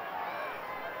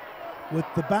with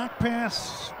the back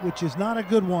pass, which is not a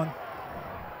good one.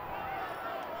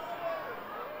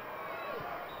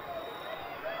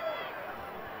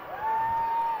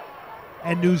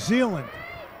 And New Zealand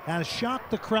has shocked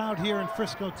the crowd here in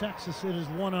Frisco, Texas. It is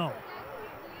 1-0.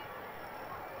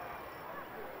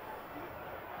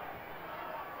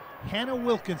 Hannah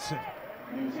Wilkinson.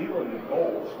 New Zealand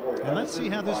goal scored. And let's see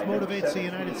how this motivates the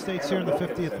United States here in the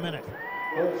 50th minute.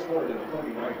 Goal scored in the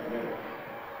 29th minute.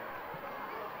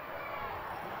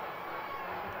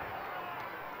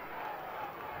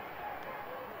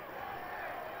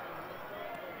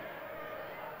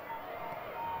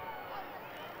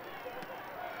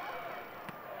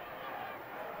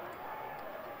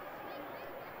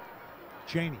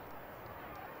 Cheney.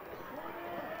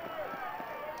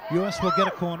 U.S. will get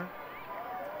a corner.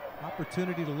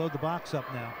 Opportunity to load the box up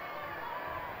now.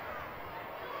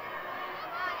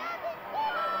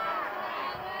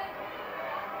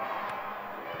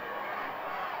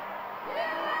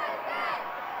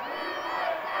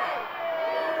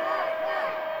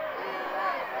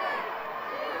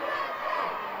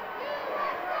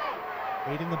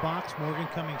 Eight in the box. Morgan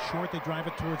coming short. They drive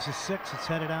it towards the 6. It's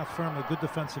headed out firmly. Good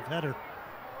defensive header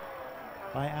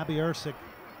by Abby Erceg,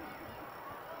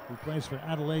 who plays for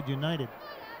Adelaide United.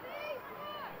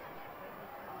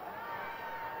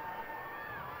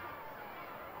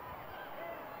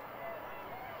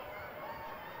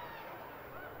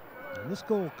 And this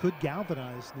goal could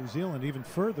galvanize New Zealand even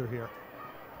further here.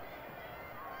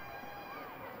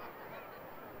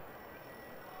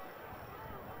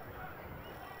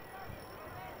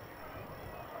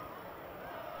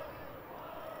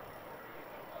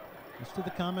 Most of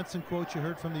the comments and quotes you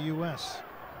heard from the U.S.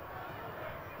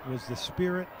 was the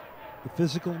spirit, the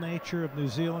physical nature of New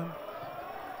Zealand,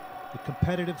 the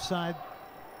competitive side,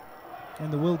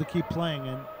 and the will to keep playing.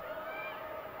 And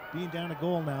being down a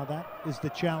goal now, that is the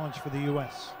challenge for the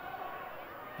U.S.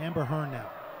 Amber Hearn now.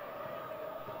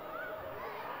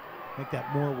 Make that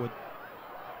Morwood.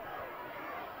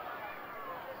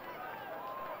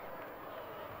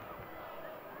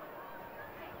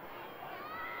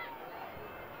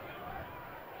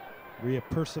 Rhea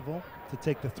Percival to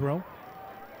take the throw.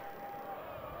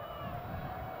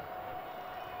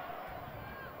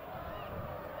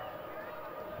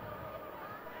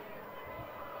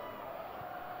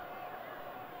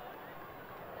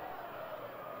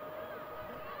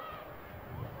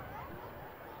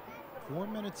 Four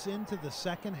minutes into the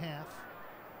second half.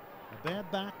 A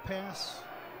bad back pass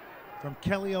from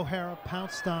Kelly O'Hara,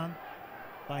 pounced on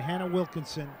by Hannah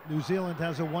Wilkinson. New Zealand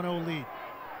has a 1-0 lead.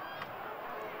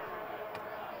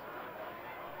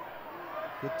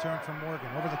 Good turn from Morgan.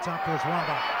 Over the top towards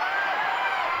Wamba.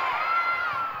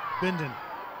 Bindon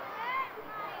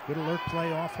Good alert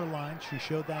play off her line. She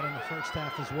showed that in the first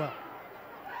half as well.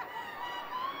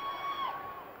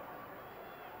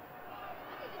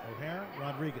 O'Hara,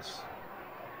 Rodriguez.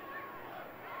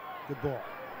 Good ball.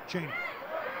 Cheney.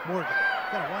 Morgan.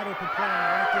 Got a wide open play on the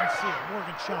right, didn't see it.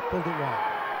 Morgan shot, pulled it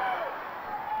wide.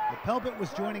 LePelbet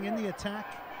was joining in the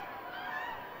attack.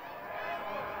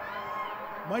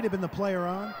 Might have been the player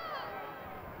on.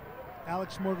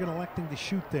 Alex Morgan electing to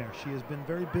shoot there. She has been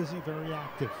very busy, very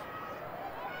active.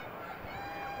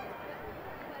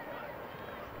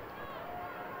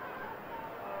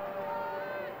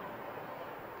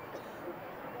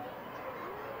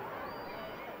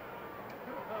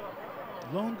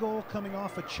 Lone goal coming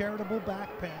off a charitable back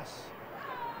pass.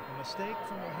 A mistake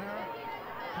from O'Hara.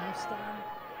 Passed on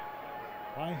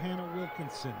by Hannah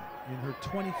Wilkinson. In her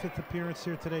 25th appearance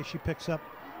here today, she picks up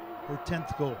her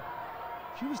 10th goal.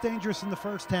 She was dangerous in the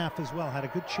first half as well. Had a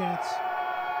good chance.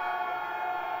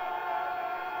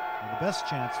 And the best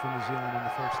chance for New Zealand in the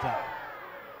first half.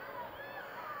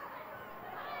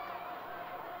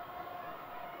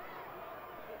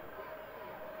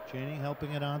 Cheney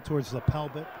helping it on towards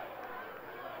LePelbet.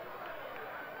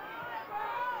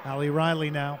 Ali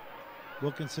Riley now.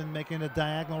 Wilkinson making a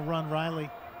diagonal run. Riley.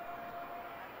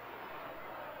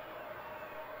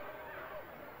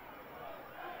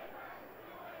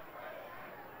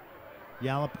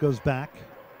 Yallop goes back.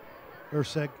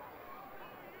 Erceg.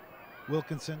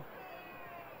 Wilkinson.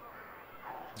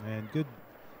 And good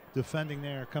defending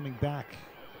there coming back.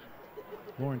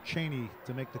 Lauren Cheney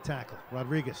to make the tackle.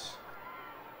 Rodriguez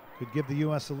could give the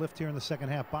U.S. a lift here in the second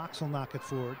half. Box will knock it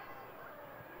forward.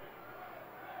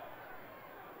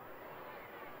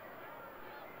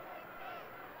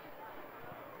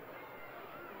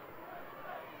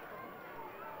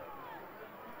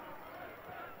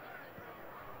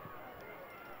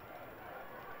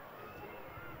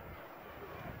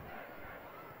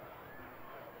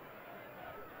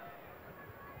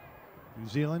 New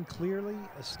Zealand clearly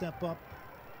a step up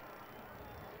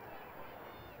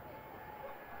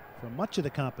from much of the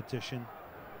competition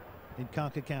in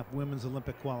CONCACAF Women's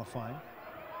Olympic qualifying.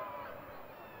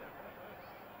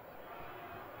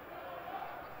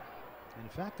 In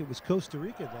fact, it was Costa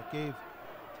Rica that gave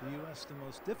the U.S. the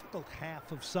most difficult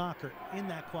half of soccer in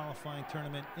that qualifying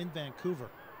tournament in Vancouver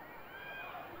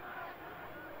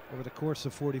over the course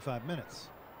of 45 minutes.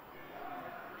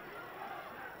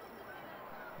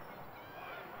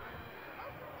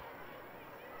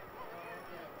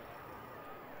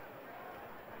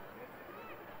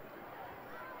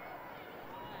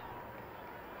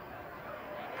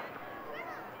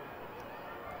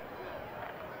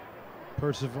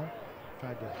 Percival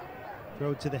tried to throw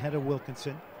it to the head of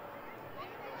Wilkinson.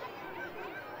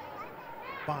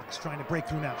 Box trying to break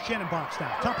through now. Shannon Box now,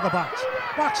 top of the box.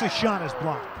 Box's shot is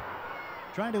blocked.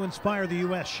 Trying to inspire the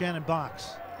U.S., Shannon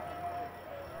Box.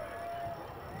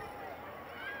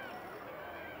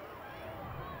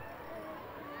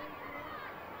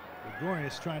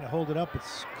 Gregorius trying to hold it up.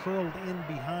 It's curled in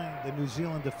behind the New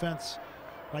Zealand defense,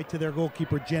 right to their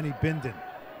goalkeeper, Jenny Bindon.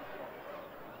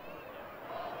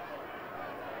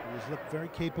 He's looked very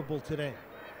capable today.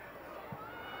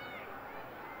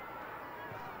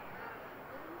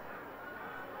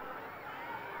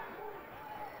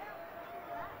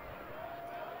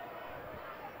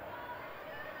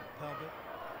 Pelbert,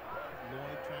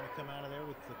 Lloyd trying to come out of there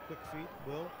with the quick feet.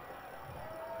 Will.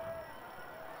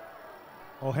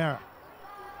 O'Hara.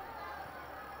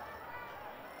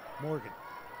 Morgan.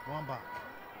 Wambach.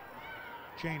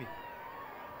 Cheney.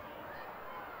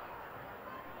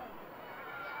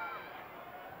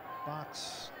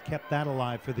 Box kept that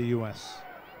alive for the U.S.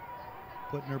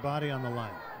 Putting her body on the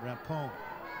line. Rampone.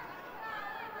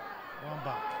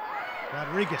 Wambach.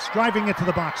 Rodriguez driving into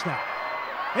the box now.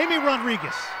 Amy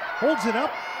Rodriguez holds it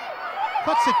up,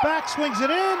 cuts it back, swings it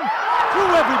in,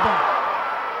 through everybody.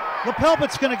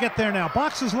 LePelbet's going to get there now.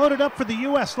 Box is loaded up for the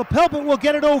U.S. LePelbet will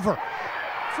get it over.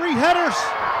 Free headers.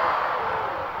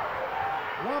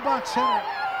 Wambach's header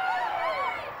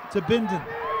to Bindon.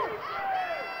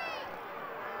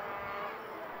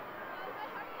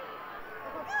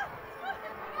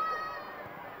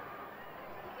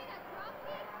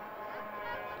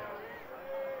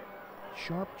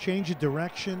 Sharp change of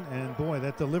direction, and boy,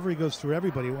 that delivery goes through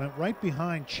everybody. It went right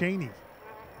behind Cheney.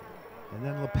 And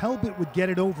then LePelbet would get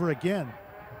it over again.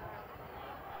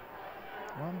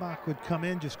 Wambach would come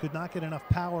in, just could not get enough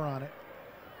power on it.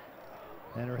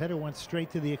 And her header went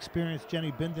straight to the experienced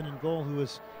Jenny Bindon in goal, who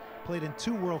has played in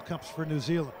 2 World Cups for New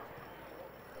Zealand.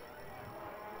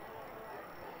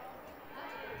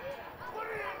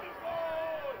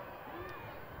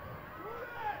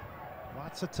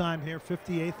 Lots of time here,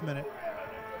 58th minute.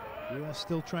 U.S.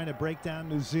 still trying to break down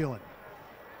New Zealand.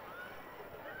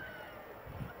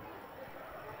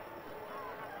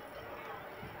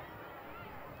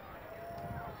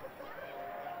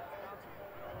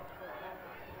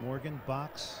 Morgan,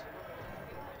 box.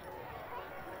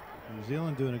 New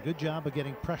Zealand doing a good job of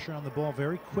getting pressure on the ball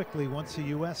very quickly once the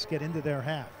U.S. get into their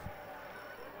half.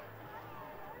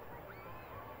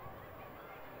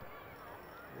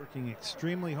 Working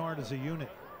extremely hard as a unit.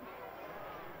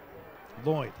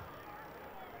 Lloyd.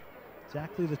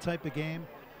 Exactly the type of game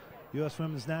U.S.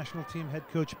 Women's National Team head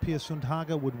coach Pia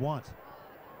Sundhage would want.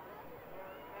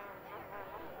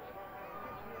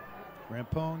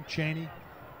 Rampone, Cheney,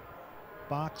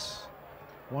 Box.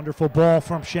 Wonderful ball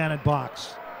from Shannon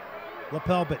Box.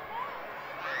 Lepelbit.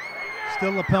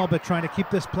 Still Lepelbit trying to keep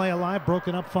this play alive.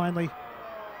 Broken up finally.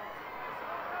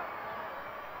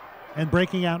 And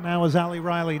breaking out now is Ali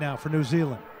Riley now for New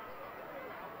Zealand.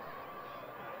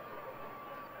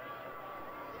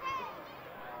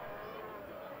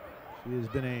 She has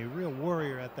been a real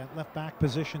warrior at that left back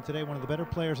position today. One of the better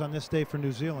players on this day for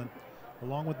New Zealand.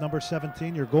 Along with number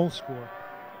 17, your goal scorer,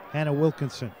 Hannah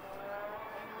Wilkinson.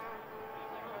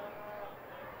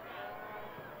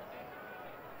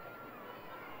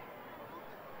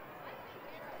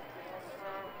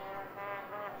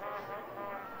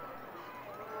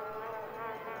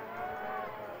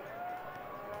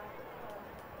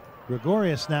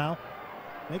 Gregorius now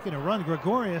making a run.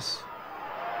 Gregorius,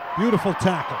 beautiful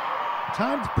tackle.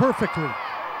 Timed perfectly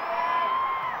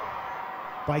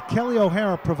by Kelly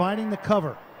O'Hara, providing the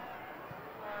cover.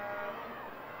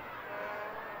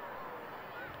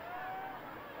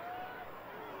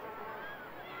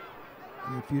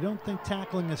 And if you don't think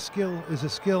tackling is a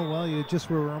skill, well, you just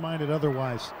were reminded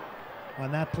otherwise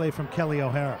on that play from Kelly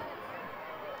O'Hara.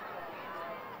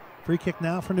 Free kick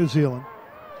now for New Zealand.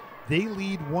 They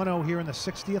lead 1-0 here in the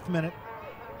 60th minute.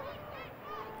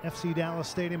 FC Dallas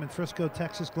Stadium in Frisco,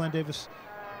 Texas. Glenn Davis,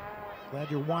 glad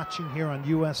you're watching here on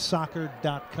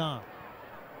ussoccer.com.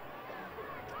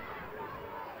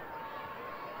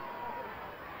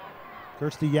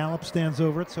 Kirsty Yallop stands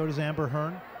over it, so does Amber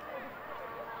Hearn.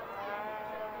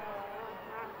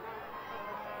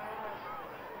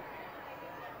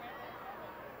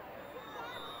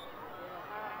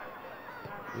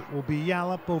 It will be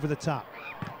Yallop over the top.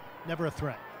 Never a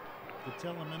threat. Could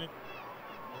tell a minute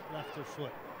it left her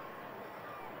foot.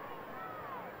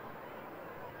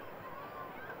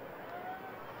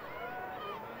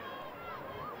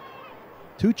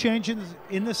 Two changes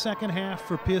in the second half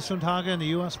for Pia Sundhage and the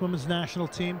U.S. Women's National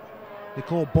Team.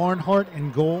 Nicole Barnhart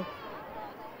in goal.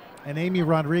 And Amy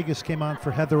Rodriguez came on for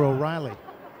Heather O'Reilly,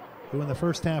 who in the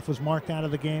first half was marked out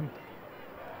of the game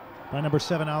by number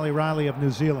 7, Ali Riley of New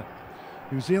Zealand.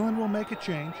 New Zealand will make a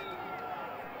change.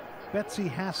 Betsy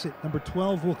Hassett, number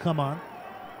 12, will come on.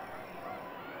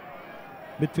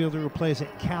 Midfielder who plays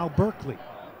at Cal Berkeley.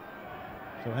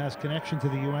 So has connection to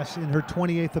the U.S. in her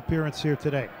 28th appearance here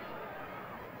today.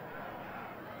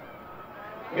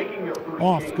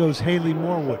 Off goes Haley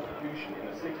Morwood. In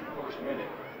the 61st minute,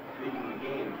 making the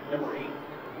game, number 8,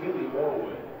 Haley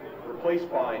Morwood, replaced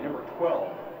by number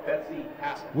 12, Betsy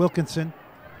Hassett. Wilkinson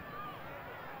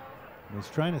was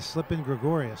trying to slip in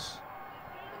Gregorius.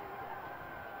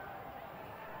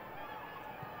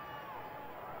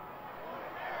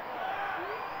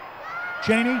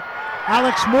 Cheney,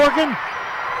 Alex Morgan.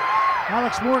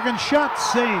 Alex Morgan shot,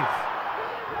 save.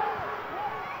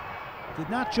 Did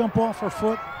not jump off her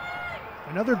foot.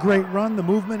 Another great run. The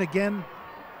movement again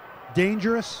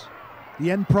dangerous.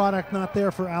 The end product not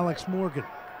there for Alex Morgan.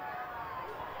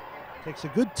 Takes a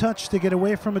good touch to get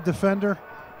away from a defender.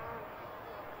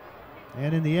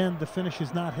 And in the end, the finish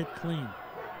is not hit clean.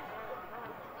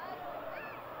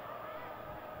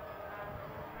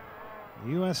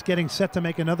 The U.S. getting set to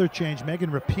make another change.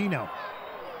 Megan Rapinoe,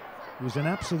 who's an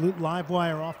absolute live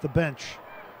wire off the bench,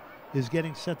 is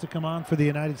getting set to come on for the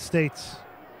United States.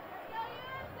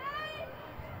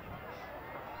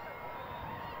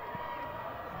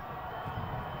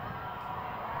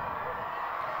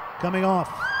 Coming off,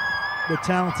 the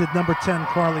talented number 10,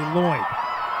 Carly Lloyd.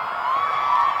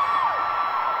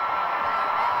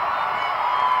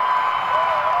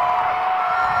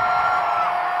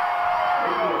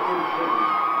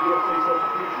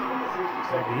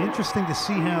 It'll be interesting to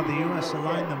see how the U.S.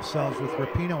 align themselves with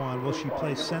Rapinoe on. Will she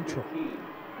play central?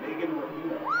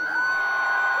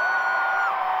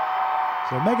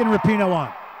 So Megan Rapinoe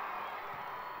on.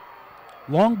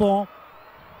 Long ball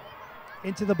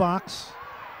into the box.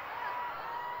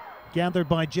 Gathered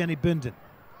by Jenny Binden.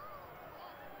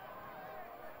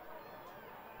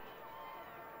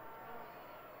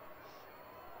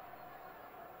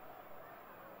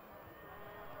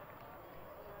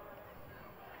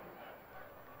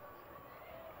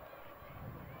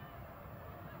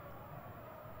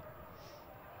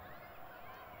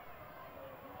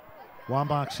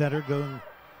 Wambach center going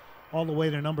all the way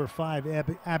to number 5,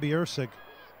 Abby Ursig,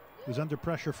 who's under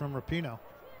pressure from Rapinoe.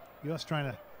 U.S.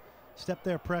 trying to step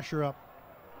their pressure up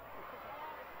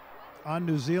on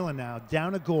New Zealand now.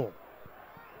 Down a goal.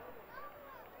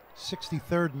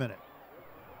 63rd minute.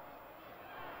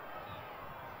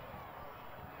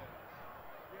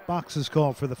 Box is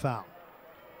called for the foul.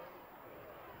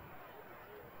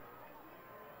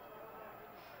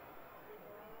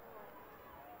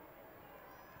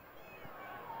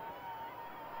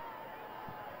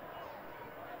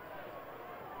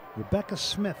 Rebecca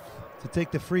Smith to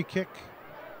take the free kick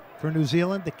for New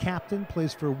Zealand. The captain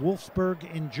plays for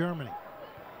Wolfsburg in Germany.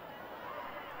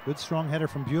 Good strong header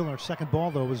from Buehler. Second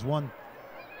ball, though, was won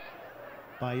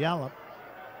by Jalop.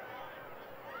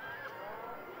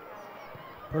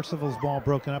 Percival's ball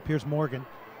broken up. Here's Morgan.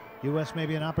 U.S.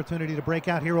 maybe an opportunity to break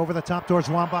out here over the top towards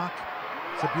Wambach.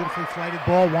 It's a beautifully flighted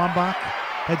ball. Wambach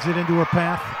heads it into her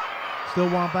path. Still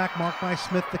Wambach, marked by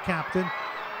Smith, the captain.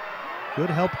 Good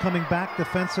help coming back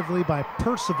defensively by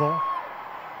Percival,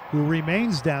 who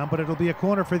remains down, but it'll be a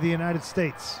corner for the United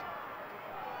States.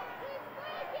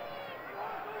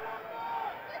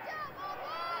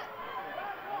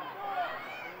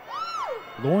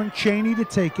 Lauren Cheney to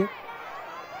take it.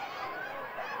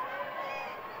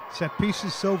 Set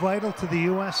pieces so vital to the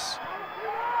U.S.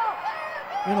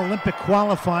 in Olympic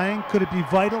qualifying. Could it be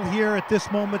vital here at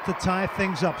this moment to tie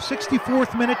things up?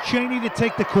 64th minute, Cheney to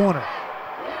take the corner.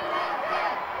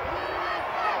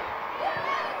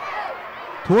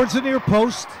 Towards the near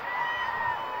post.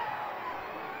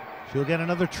 She'll get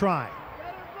another try.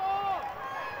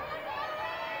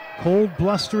 Cold,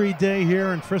 blustery day here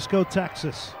in Frisco,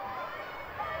 Texas.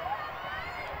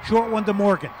 Short one to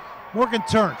Morgan. Morgan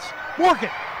turns. Morgan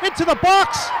into the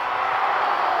box.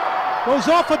 Goes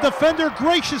off a defender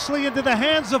graciously into the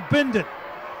hands of Bindon.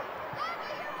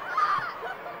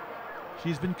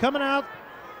 She's been coming out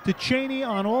to Cheney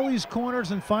on all these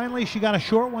corners, and finally she got a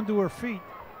short one to her feet.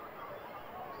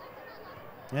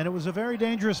 And it was a very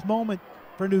dangerous moment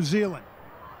for New Zealand.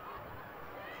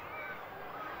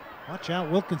 Watch out,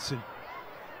 Wilkinson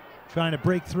trying to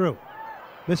break through.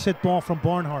 Mishit ball from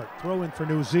Barnhart. Throw in for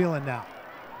New Zealand now.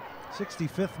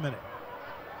 65th minute.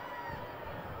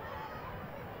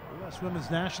 The U.S.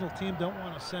 women's national team don't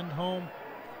want to send home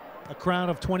a crowd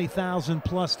of 20,000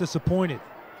 plus disappointed.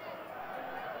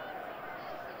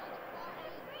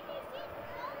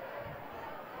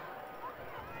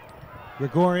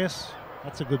 Gregorius.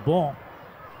 That's a good ball.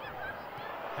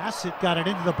 Hassett got it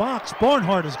into the box.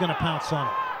 Barnhart is going to pounce on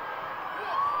it.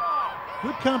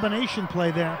 Good combination play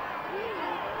there.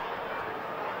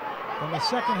 From the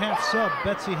second half sub,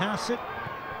 Betsy Hassett.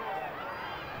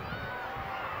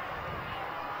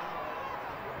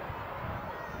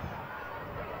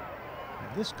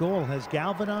 This goal has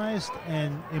galvanized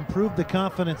and improved the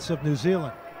confidence of New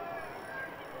Zealand.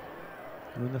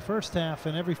 In the first half,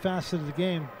 in every facet of the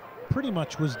game, pretty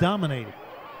much was dominated.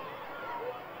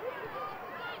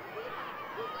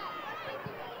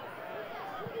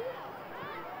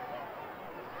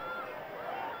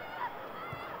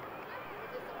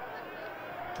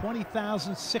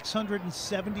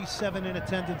 $20,677 in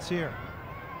attendance here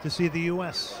to see the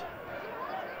U.S.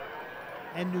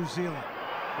 and New Zealand.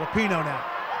 Rapinoe now.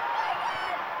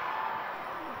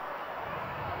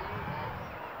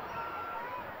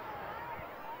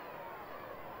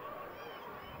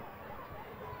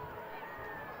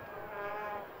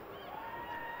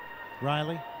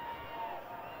 Riley,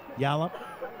 Jalop.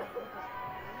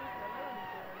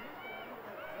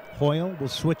 Hoyle will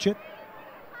switch it.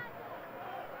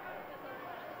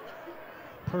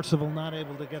 Percival not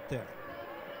able to get there.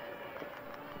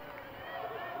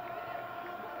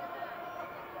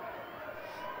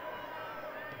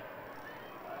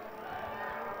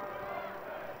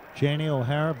 Janie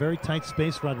O'Hara, very tight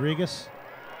space. Rodriguez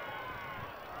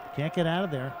can't get out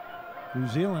of there. New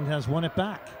Zealand has won it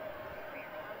back.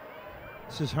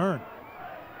 This is Hearn.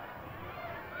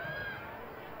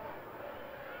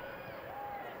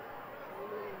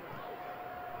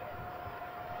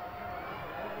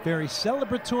 Very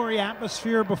celebratory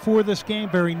atmosphere before this game,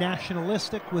 very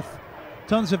nationalistic with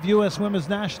tons of U.S. women's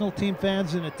national team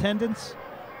fans in attendance.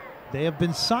 They have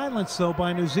been silenced, though,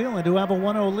 by New Zealand, who have a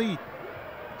 1-0 lead,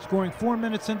 scoring 4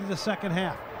 minutes into the second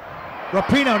half.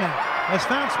 Rapinoe now has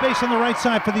found space on the right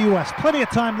side for the U.S. Plenty of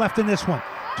time left in this one.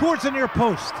 Towards the near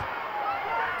post.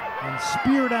 And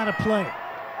speared out of play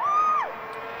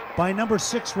by number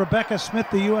 6, Rebecca Smith.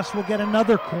 The U.S. will get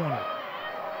another corner.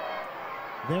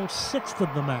 Their 6th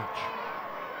of the match.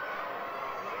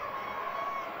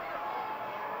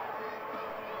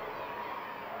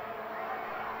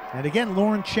 And again,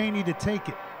 Lauren Cheney to take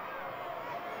it.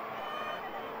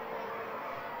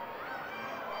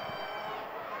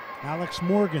 Alex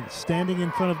Morgan standing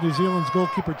in front of New Zealand's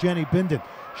goalkeeper Jenny Bindon.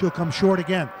 She'll come short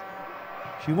again.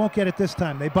 She won't get it this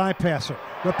time. They bypass her.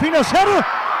 Rapinoe's header!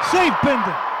 Save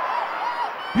Bindon!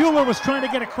 Buehler was trying to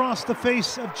get across the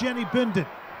face of Jenny Bindon.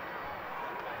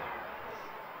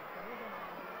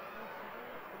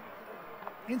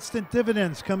 Instant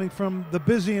dividends coming from the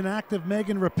busy and active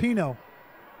Megan Rapinoe,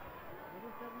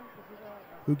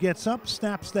 who gets up,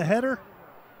 snaps the header.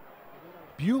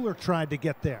 Buehler tried to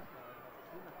get there.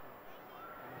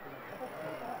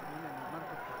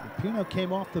 Rapinoe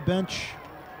came off the bench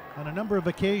on a number of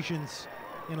occasions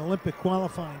in Olympic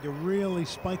qualifying to really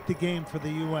spike the game for the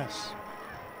U.S.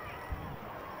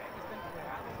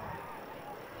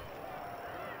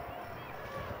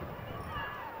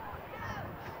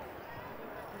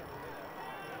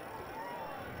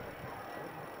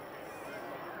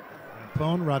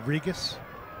 Rampone, Rodriguez.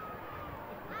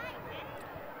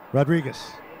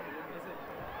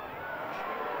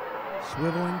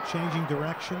 Swiveling, changing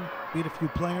direction, beat a few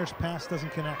players, pass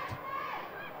doesn't connect.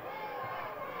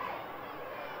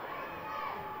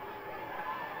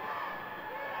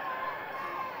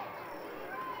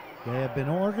 They have been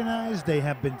organized, they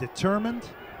have been determined,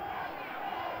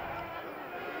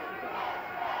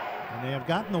 and they have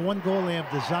gotten the one goal they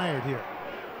have desired here.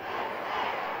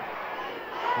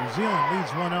 New Zealand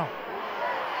leads 1-0.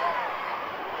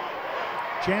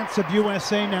 Chance of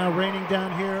USA now raining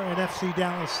down here at FC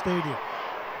Dallas Stadium.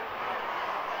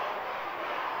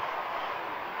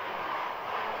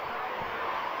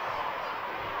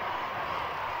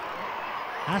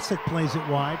 Hassett plays it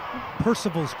wide.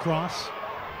 Percival's cross.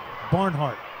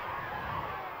 Barnhart.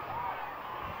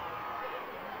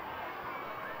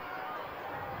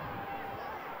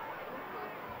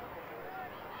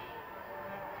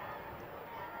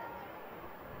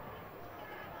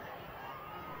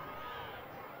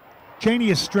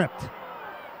 Cheney is stripped.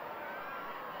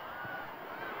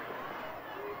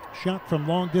 Shot from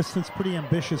long distance, pretty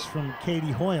ambitious from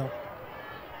Katie Hoyle.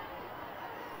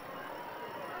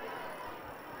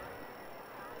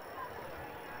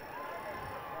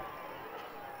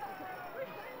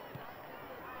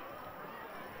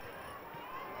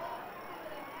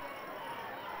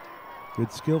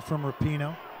 Good skill from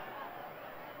Rapinoe.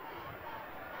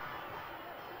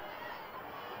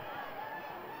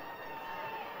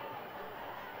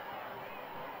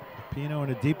 Rapinoe in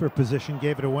a deeper position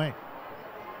gave it away.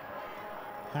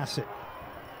 Hassett.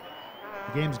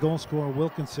 The game's goal scorer,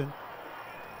 Wilkinson,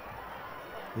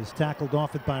 is tackled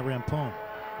off it by Rampone.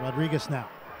 Rodriguez now.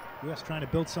 U.S. trying to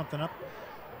build something up,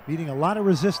 meeting a lot of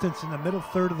resistance in the middle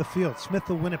third of the field. Smith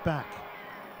will win it back.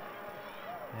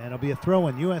 And it'll be a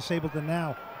throw-in. U.S. able to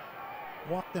now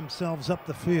walk themselves up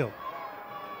the field.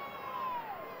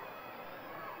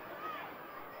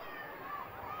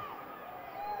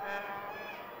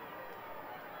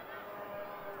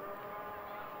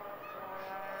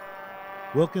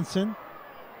 Wilkinson,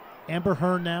 Amber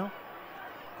Hearn now,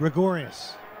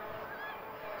 Gregorius.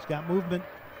 He's got movement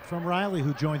from Riley,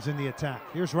 who joins in the attack.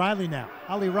 Here's Riley now,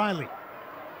 Ali Riley.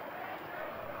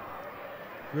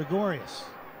 Gregorius.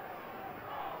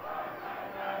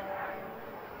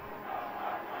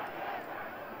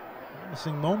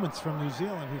 Promising moments from New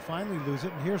Zealand, who finally lose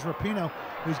it. And here's Rapinoe,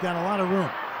 who's got a lot of room.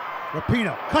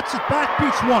 Rapinoe cuts it back,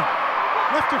 beats one.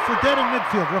 Left it for dead in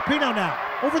midfield. Rapinoe now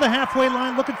over the halfway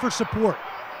line looking for support.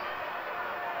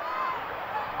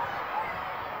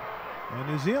 And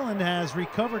New Zealand has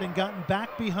recovered and gotten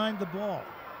back behind the ball.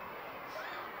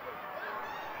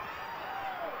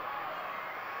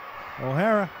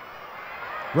 O'Hara.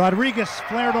 Rodriguez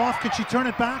flared off. Can she turn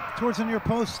it back towards the near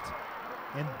post?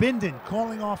 And Bindon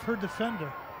calling off her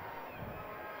defender.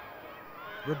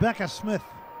 Rebecca Smith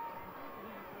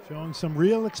showing some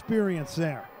real experience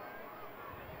there.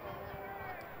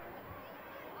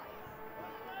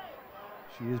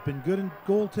 She has been good in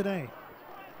goal today.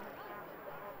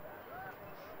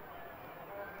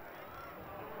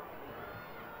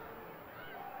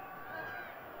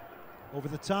 Over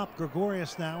the top,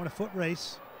 Gregorius now in a foot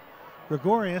race.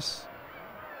 Gregorius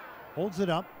holds it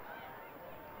up.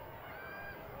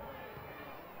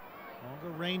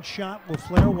 Longer range shot will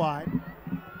flare wide.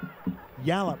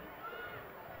 Yallop.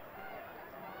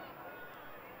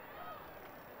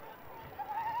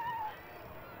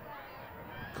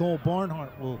 Cole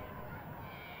Barnhart will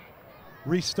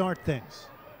restart things.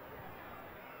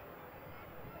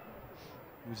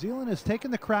 New Zealand has taken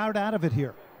the crowd out of it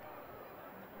here.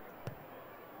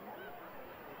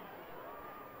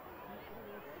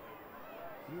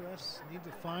 U.S. need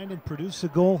to find and produce a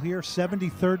goal here,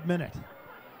 73rd minute.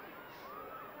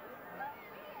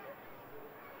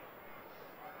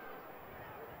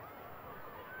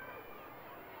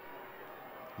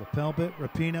 LePelbit,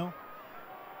 Rapinoe.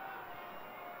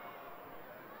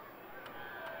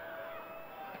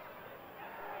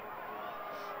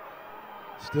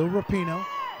 Still Rapinoe,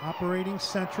 operating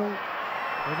central,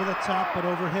 over the top, but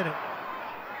overhit it.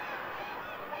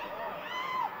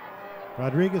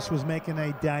 Rodriguez was making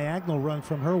a diagonal run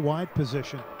from her wide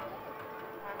position.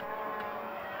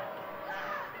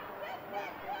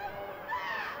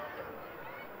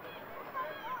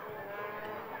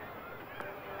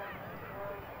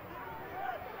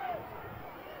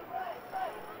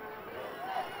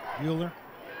 Buehler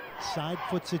side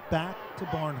foots it back to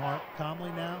Barnhart.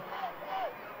 Calmly now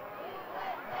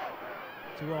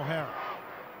to O'Hara.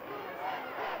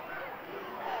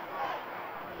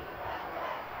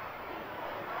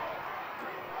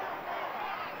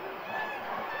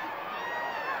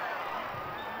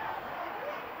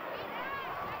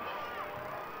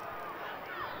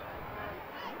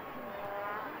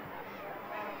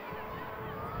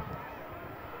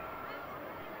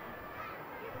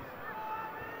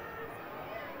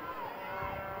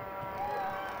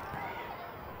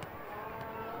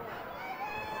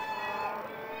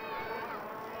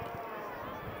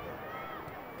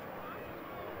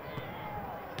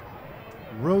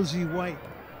 Rosie White,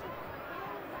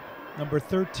 number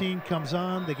 13, comes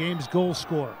on, the game's goal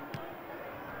scorer.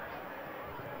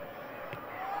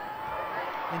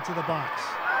 Into the box.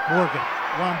 Morgan,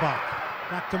 Wambach,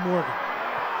 back to Morgan.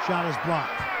 Shot is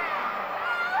blocked.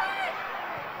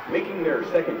 Making their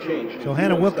second change. So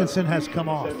Hannah Wilkinson has come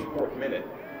off. 74th minute,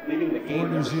 leaving the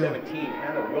game number 17,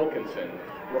 Hannah Wilkinson,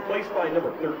 replaced by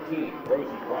number 13,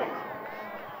 Rosie White.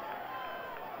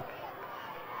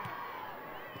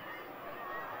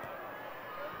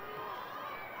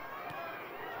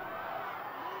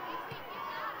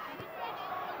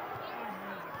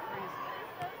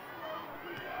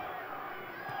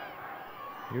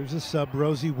 Here's a sub,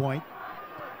 Rosie White.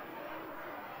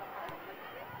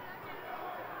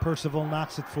 Percival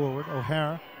knocks it forward.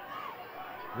 O'Hara,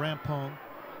 Rampone,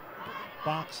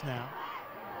 box now.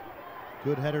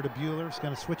 Good header to Buehler. He's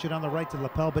going to switch it on the right to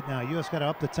LePelbit now. U.S. got to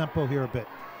up the tempo here a bit.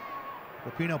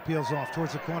 Rapinoe peels off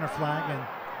towards the corner flag,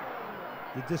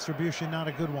 and the distribution not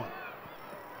a good one.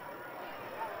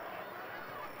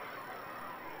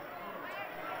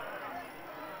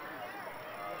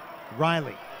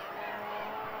 Riley.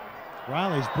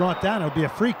 Riley's brought down. It'll be a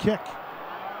free kick.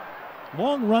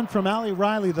 Long run from Ali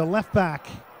Riley, the left back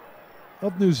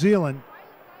of New Zealand.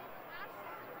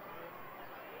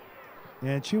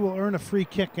 And she will earn a free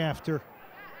kick after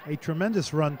a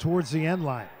tremendous run towards the end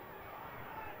line.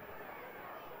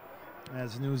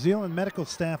 As New Zealand medical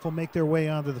staff will make their way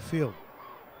onto the field.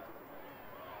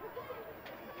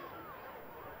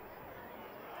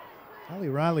 Ali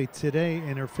Riley today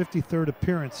in her 53rd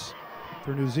appearance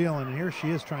for New Zealand, and here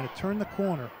she is trying to turn the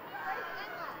corner.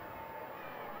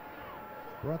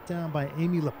 Brought down by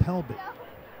Amy LePelbit.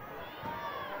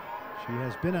 She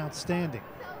has been outstanding.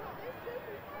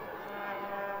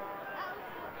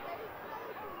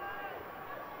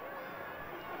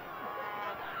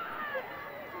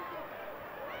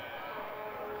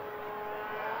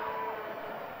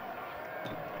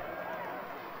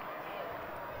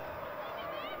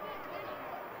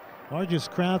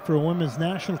 Largest crowd for a women's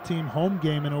national team home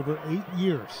game in over 8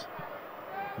 years.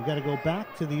 We got to go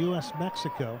back to the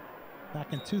U.S.-Mexico.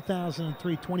 Back in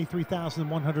 2003,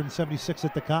 23,176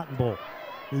 at the Cotton Bowl.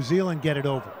 New Zealand get it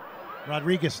over.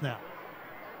 Rodriguez now.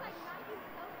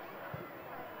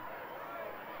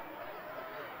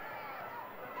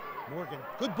 Morgan,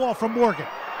 good ball from Morgan.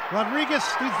 Rodriguez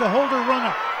needs the holder run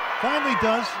up. Finally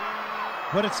does,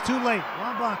 but it's too late.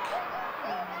 Wambach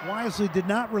wisely did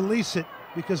not release it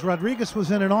because Rodriguez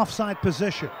was in an offside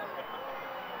position.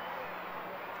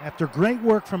 After great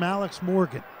work from Alex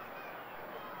Morgan.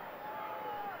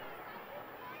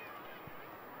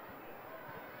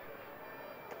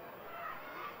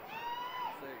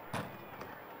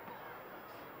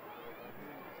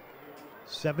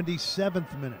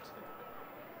 '77th minute.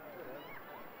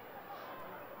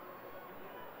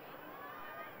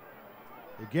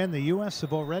 Again, the U.S.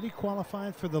 have already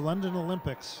qualified for the London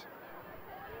Olympics.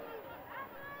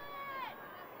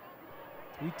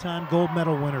 3-time gold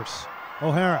medal winners.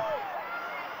 O'Hara.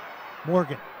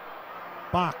 Morgan.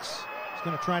 Box. He's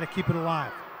going to try to keep it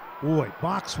alive. Boy,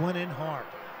 Box went in hard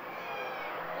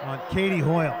on Katie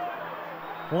Hoyle.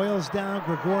 Hoyle's down.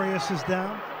 Gregorius is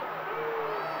down.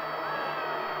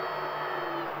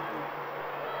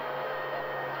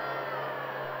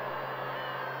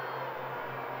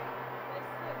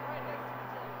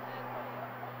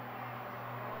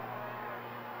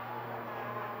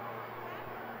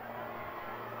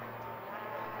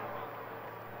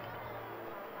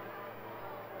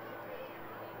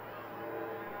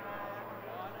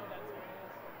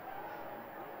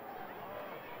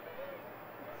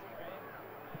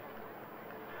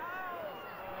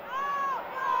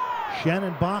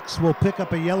 Shannon Box will pick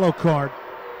up a yellow card.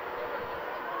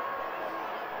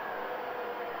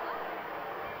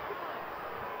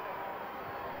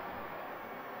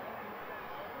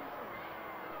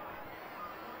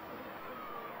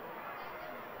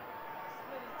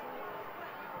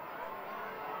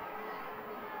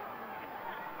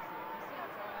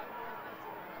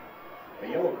 A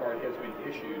yellow card has been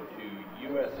issued to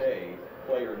USA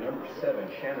player number 7,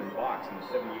 Shannon Box, in the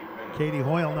 78th minute. Katie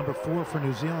Hoyle, number 4 for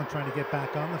New Zealand, trying to get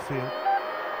back on the field.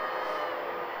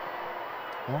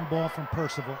 Long ball from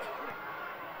Percival.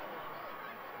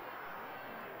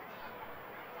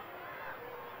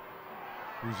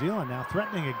 New Zealand now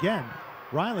threatening again.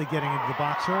 Riley getting into the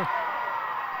box. Her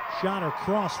shot or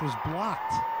cross was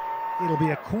blocked. It'll be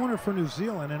a corner for New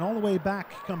Zealand, and all the way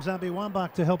back comes Abby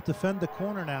Wambach to help defend the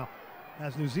corner now,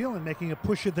 as New Zealand making a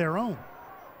push of their own.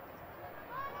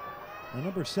 The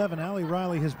number 7, Allie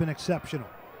Riley, has been exceptional.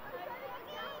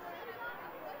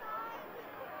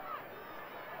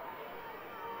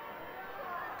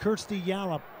 Kirsty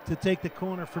Yallop to take the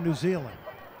corner for New Zealand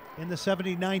in the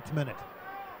 79th minute.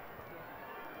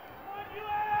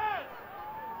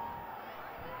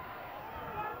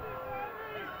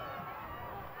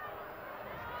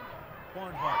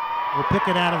 Barnhart will pick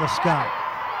it out of the sky.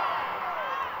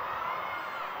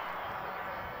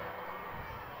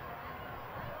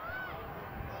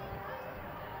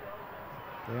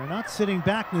 They're not sitting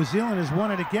back. New Zealand has won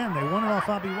it again. They won it off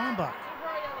Abby Wambach.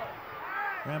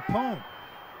 Rampone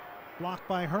blocked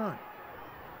by Hearn.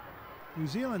 New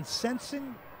Zealand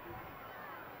sensing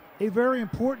a very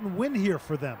important win here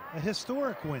for them, a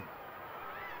historic win.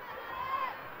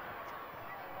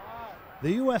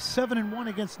 The U.S. 7-1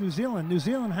 against New Zealand. New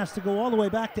Zealand has to go all the way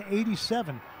back to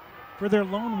 '87 for their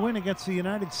lone win against the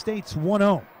United States,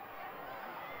 1-0.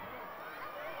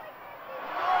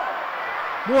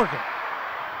 Morgan.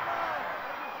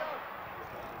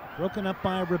 Broken up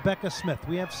by Rebecca Smith.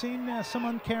 We have seen some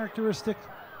uncharacteristic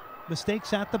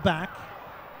mistakes at the back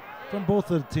from both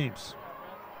of the teams.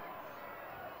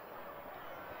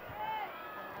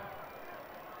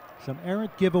 Some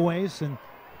errant giveaways, and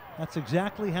that's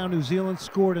exactly how New Zealand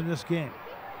scored in this game.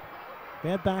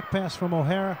 Bad back pass from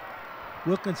O'Hara.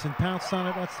 Wilkinson pounced on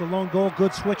it. That's the lone goal.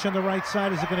 Good switch on the right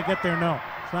side. Is it going to get there? No,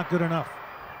 it's not good enough.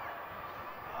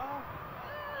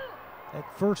 At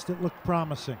first, it looked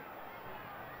promising.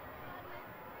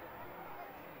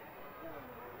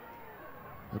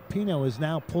 Rapinoe is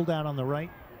now pulled out on the right.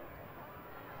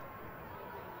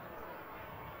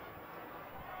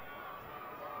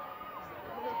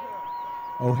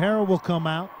 O'Hara will come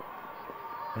out,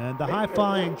 and the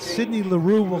high-flying Sydney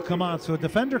Leroux will come on. So a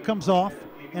defender comes off,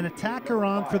 an attacker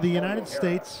on for the United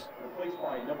States. Replaced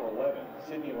by number 11,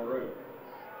 Sydney Leroux.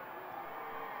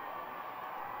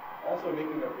 Also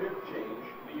making a 5th change,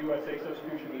 the USA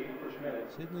substitution in the 81st minute.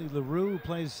 Sydney Leroux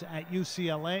plays at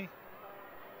UCLA.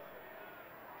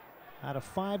 Had a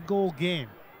 5-goal game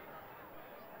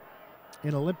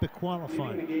in Olympic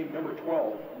qualifying. Leading the game, number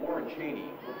 12, Lauren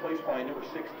Cheney, replaced by number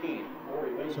 16,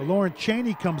 Lori Lindsay. So Lauren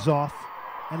Cheney comes off,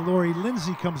 and Lori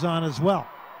Lindsay comes on as well.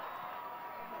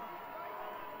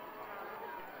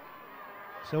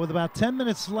 So with about 10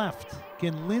 minutes left,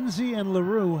 can Lindsay and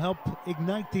Leroux help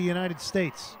ignite the United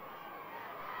States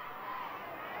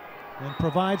and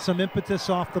provide some impetus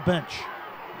off the bench?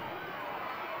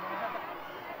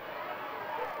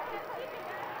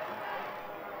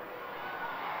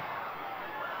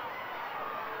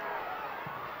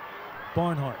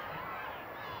 Barnhart.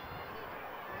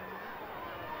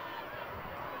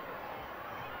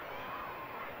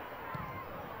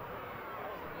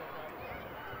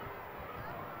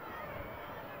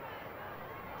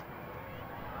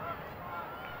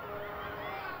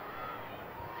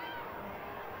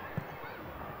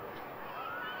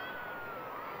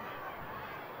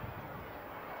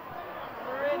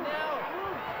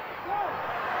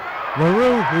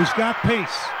 Leroux, who's got pace.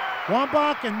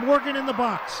 Wambach and Morgan in the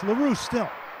box. Leroux still.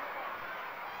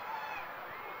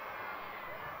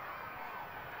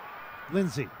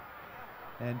 Lindsay,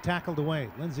 and tackled away.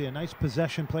 Lindsay, a nice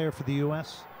possession player for the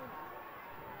U.S.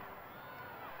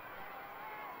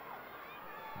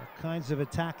 All kinds of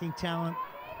attacking talent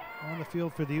on the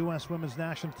field for the U.S. women's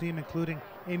national team, including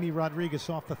Amy Rodriguez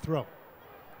off the throw.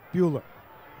 Bueller.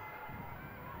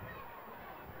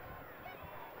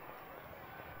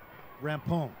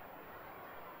 Rampone.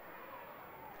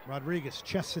 Rodriguez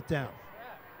chests it down.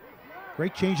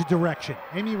 Great change of direction.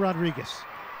 Amy Rodriguez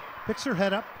picks her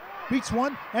head up, beats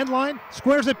one, end line,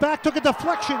 squares it back, took a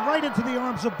deflection right into the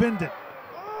arms of Bindon.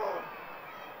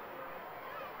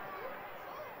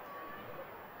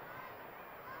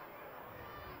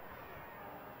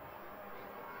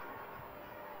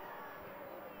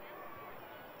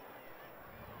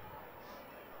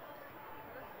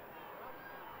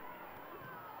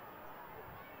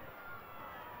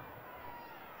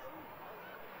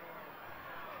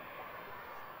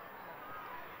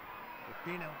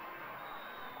 Rapinoe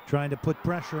trying to put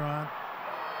pressure on.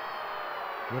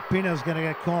 Rapinoe's going to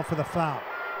get called for the foul.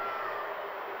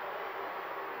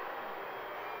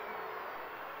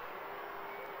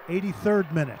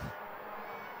 '83rd minute.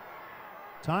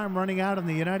 Time running out in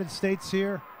the United States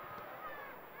here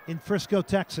in Frisco,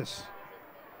 Texas.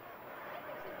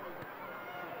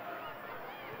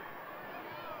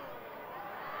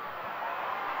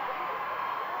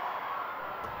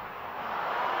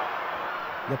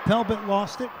 LePelbet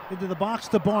lost it into the box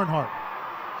to Barnhart.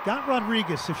 Got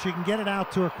Rodriguez if she can get it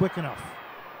out to her quick enough.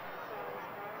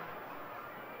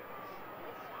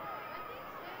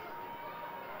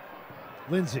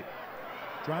 Lindsay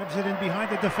drives it in behind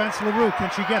the defense. LaRue,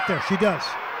 can she get there? She does.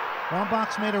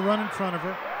 Wambach's made a run in front of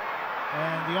her,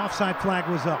 and the offside flag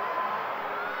was up.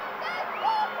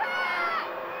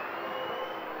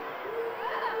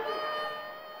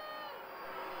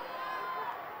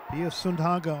 Pia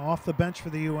Sundhage off the bench for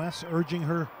the U.S., urging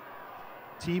her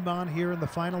team on here in the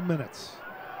final minutes.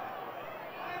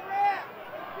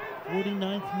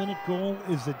 49th minute goal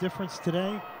is the difference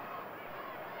today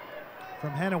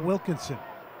from Hannah Wilkinson.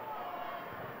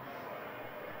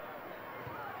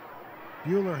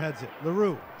 Bueller heads it.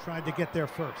 LaRue tried to get there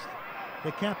first.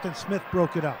 The captain Smith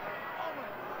broke it up.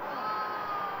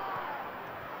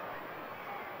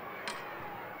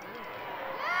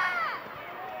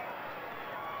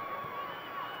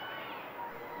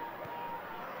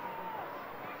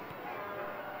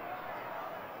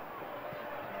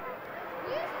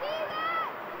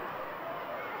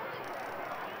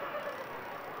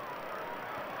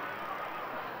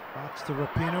 Box to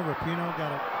Rapinoe. Rapinoe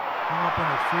got it hung up on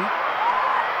her feet.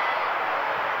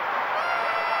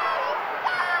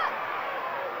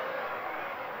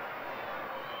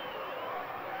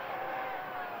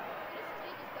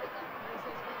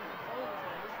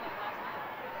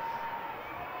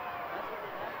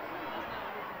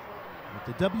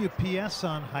 With the WPS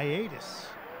on hiatus,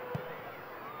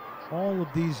 all of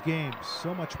these games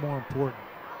so much more important.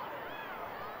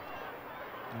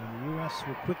 And the U.S.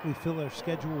 will quickly fill their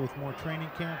schedule with more training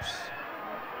camps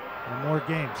and more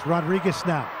games. Rodriguez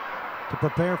now to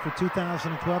prepare for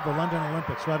 2012, the London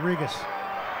Olympics. Rodriguez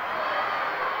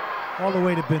all the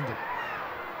way to Bindon.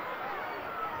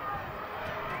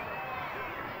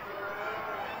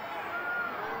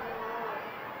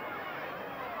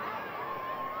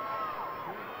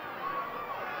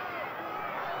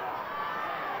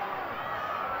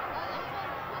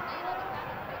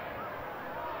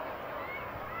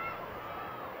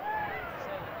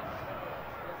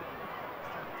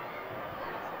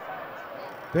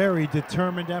 Very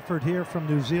determined effort here from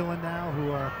New Zealand now,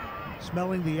 who are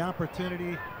smelling the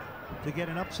opportunity to get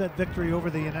an upset victory over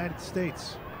the United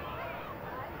States.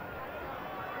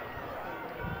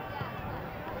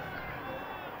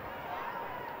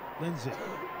 Lindsay,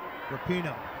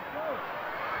 Rapinoe.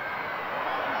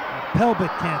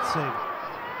 Pelbit can't save it.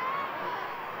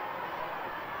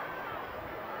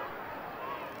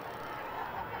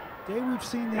 Today we've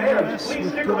seen the U.S.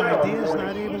 with good ideas,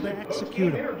 not able to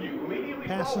execute them.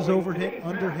 Passes overhit,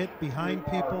 underhit, behind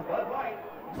people,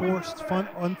 forced,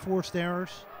 unforced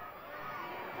errors.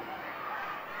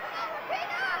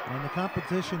 And the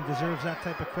competition deserves that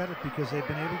type of credit because they've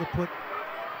been able to put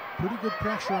pretty good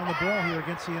pressure on the ball here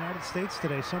against the United States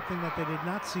today, something that they did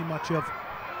not see much of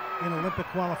in Olympic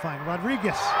qualifying.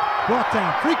 Rodriguez brought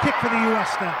down. Free kick for the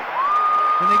U.S. now.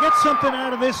 And they get something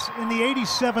out of this in the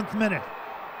 87th minute.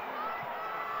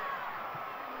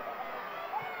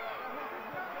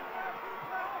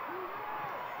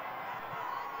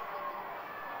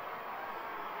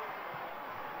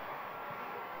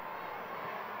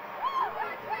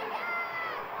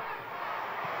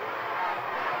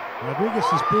 Rodriguez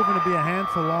has proven to be a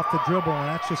handful off the dribble, and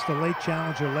that's just a late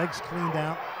challenger. Legs cleaned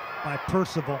out by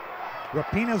Percival.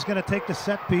 Rapinoe's going to take the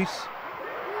set piece.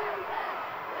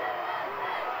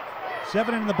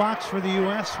 7 in the box for the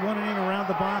U.S. 1 in around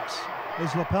the box is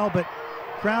LePelbet.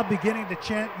 Crowd beginning to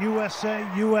chant USA,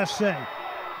 USA.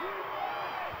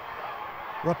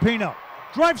 Rapinoe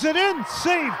drives it in.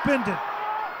 Save Bindon.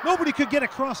 Nobody could get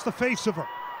across the face of her.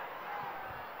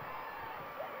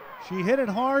 She hit it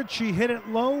hard, she hit it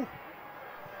low.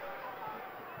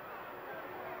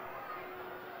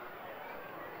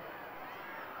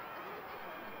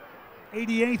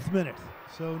 '88th minute.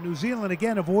 So New Zealand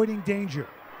again avoiding danger.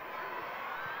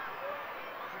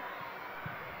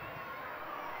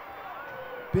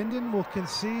 Bindon will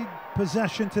concede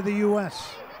possession to the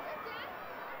U.S.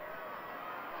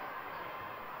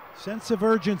 Sense of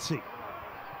urgency.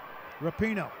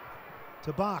 Rapinoe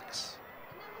to box.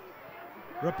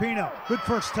 Rapinoe, good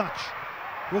first touch.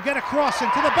 Will get a cross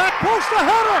into the back post, a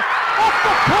header off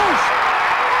the post.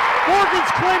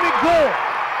 Morgan's claiming goal.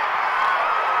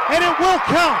 And it will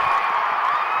count.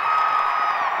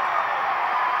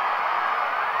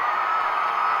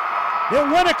 It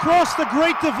went across the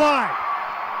Great Divide.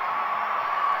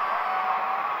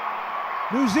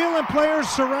 New Zealand players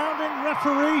surrounding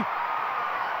referee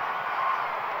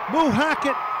Moo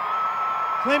Hackett,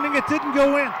 claiming it didn't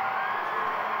go in.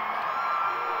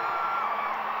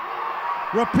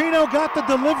 Rapinoe got the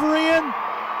delivery in.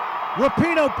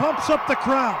 Rapinoe pumps up the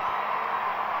crowd.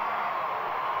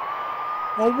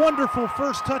 A wonderful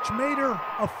first touch made her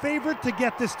a favorite to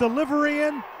get this delivery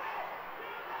in.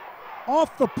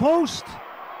 Off the post.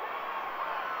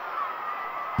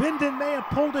 Bindon may have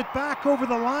pulled it back over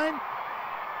the line.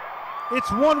 It's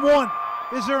 1-1.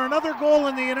 Is there another goal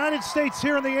in the United States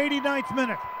here in the 89th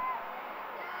minute?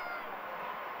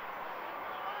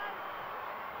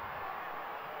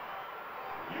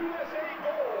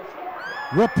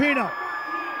 Rapinoe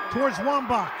towards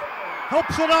Wambach.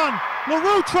 Helps it on.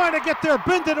 LaRue trying to get there.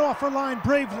 Bindon off her line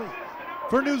bravely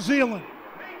for New Zealand.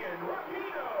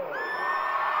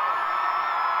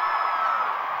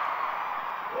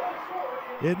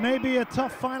 It may be a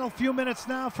tough final few minutes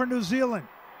now for New Zealand.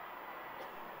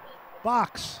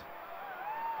 Box.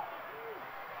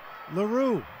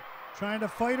 LaRue trying to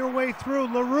fight her way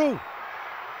through. LaRue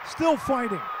still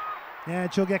fighting.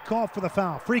 And she'll get called for the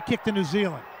foul. Free kick to New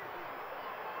Zealand.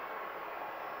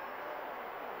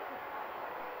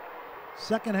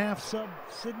 Second half sub,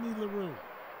 Sydney LaRue.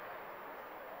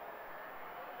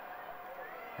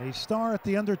 A star at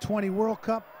the Under-20 World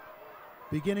Cup,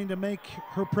 beginning to make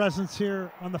her presence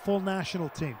here on the full national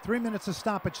team. 3 minutes of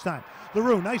stoppage time.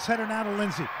 LaRue, nice header now to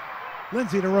Lindsay.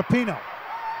 Lindsay to Rapinoe.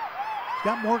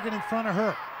 Got Morgan in front of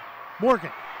her.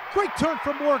 Morgan, great turn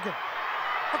from Morgan.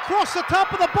 Across the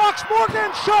top of the box,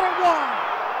 Morgan shot it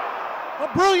wide.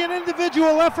 A brilliant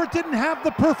individual effort, didn't have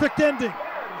the perfect ending.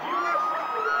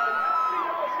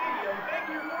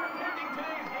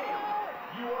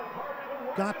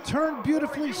 Got turned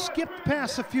beautifully, skipped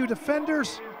past a few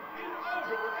defenders.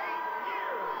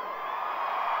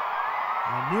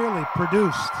 And nearly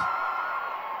produced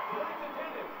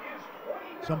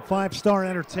some five-star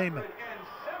entertainment.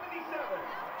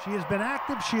 She has been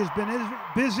active, she has been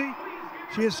busy.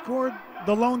 She has scored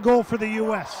the lone goal for the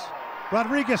U.S.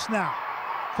 Rodriguez now.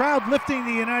 Crowd lifting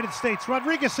the United States.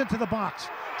 Rodriguez into the box.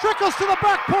 Trickles to the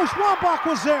back post. Wambach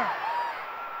was there.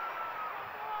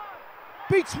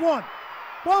 Beats one.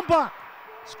 Wambach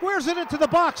squares it into the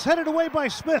box, headed away by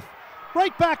Smith.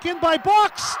 Right back in by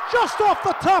Box, just off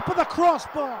the top of the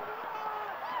crossbar.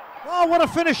 Oh, what a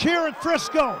finish here in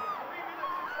Frisco.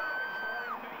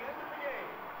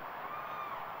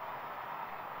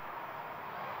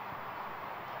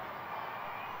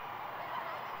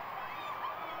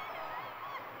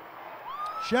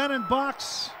 Shannon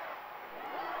Box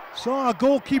saw a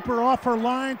goalkeeper off her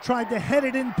line, tried to head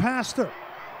it in past her.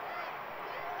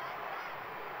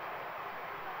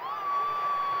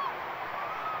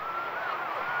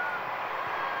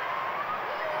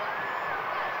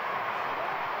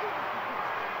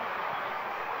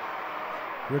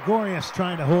 Gregorius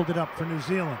trying to hold it up for New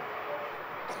Zealand.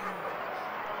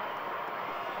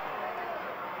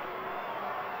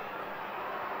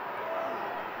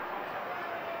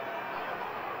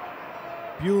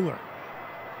 Bueller.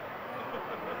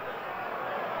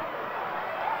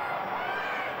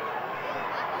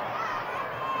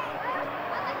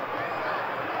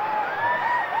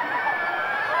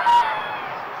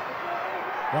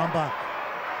 Wambach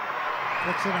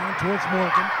flicks it on towards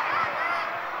Morgan.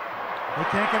 They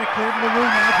can't get it cleared. LaRue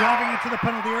now driving into the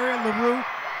penalty area. LaRue.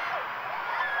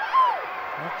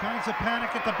 All kinds of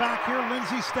panic at the back here.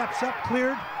 Lindsay steps up,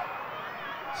 cleared.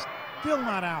 Still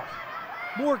not out.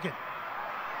 Morgan.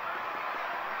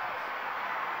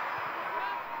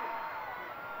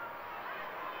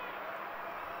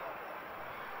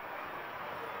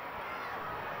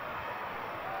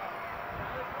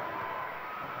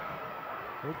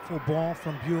 Hopeful ball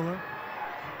from Bueller.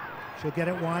 She'll get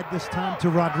it wide this time to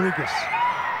Rodriguez.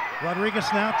 Rodriguez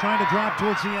now trying to drive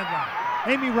towards the end line.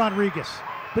 Amy Rodriguez,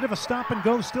 bit of a stop and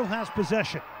go, still has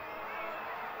possession.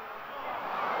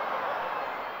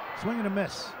 Swing and a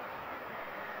miss.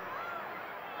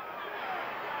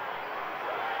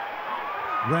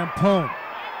 Rampone.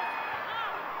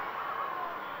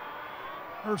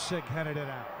 Ursig headed it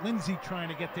out. Lindsay trying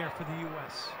to get there for the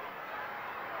U.S.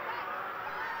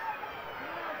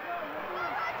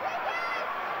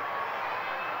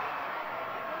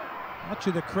 Much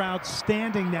of the crowd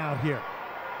standing now here.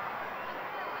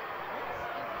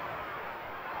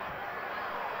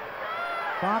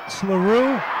 Box,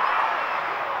 LaRue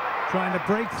trying to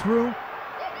break through.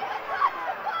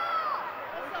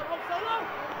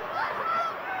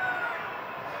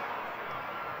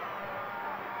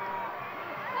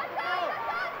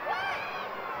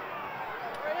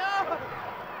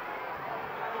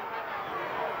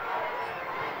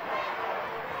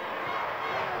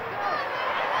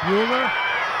 Bueller.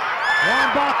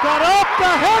 Wambach got up, the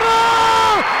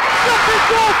header! Second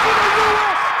goal for the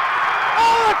U.S.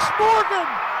 Alex Morgan!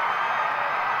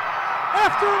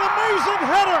 After an amazing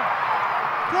header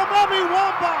from Emmy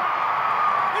Wambach,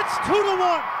 it's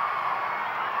 2-1.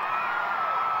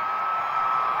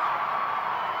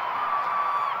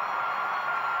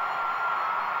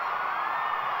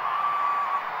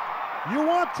 You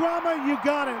want drama? You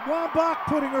got it. Wambach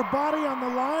putting her body on the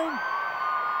line.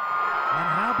 And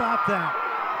how about that?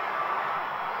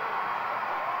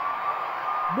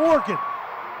 Morgan,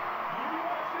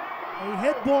 a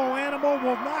head ball animal,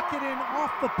 will knock it in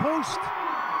off the post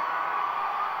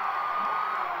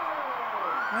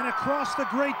and across the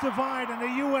Great Divide, and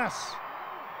the U.S.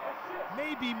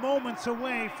 may be moments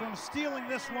away from stealing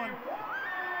this one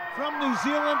from New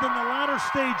Zealand in the latter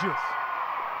stages.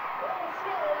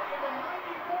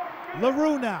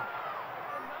 LaRue now.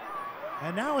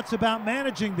 And now it's about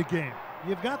managing the game.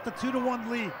 You've got the 2-1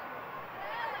 lead.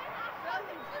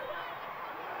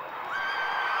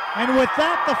 And with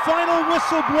that, the final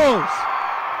whistle blows.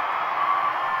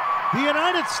 The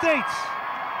United States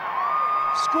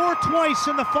score twice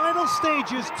in the final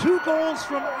stages, 2 goals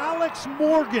from Alex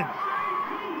Morgan.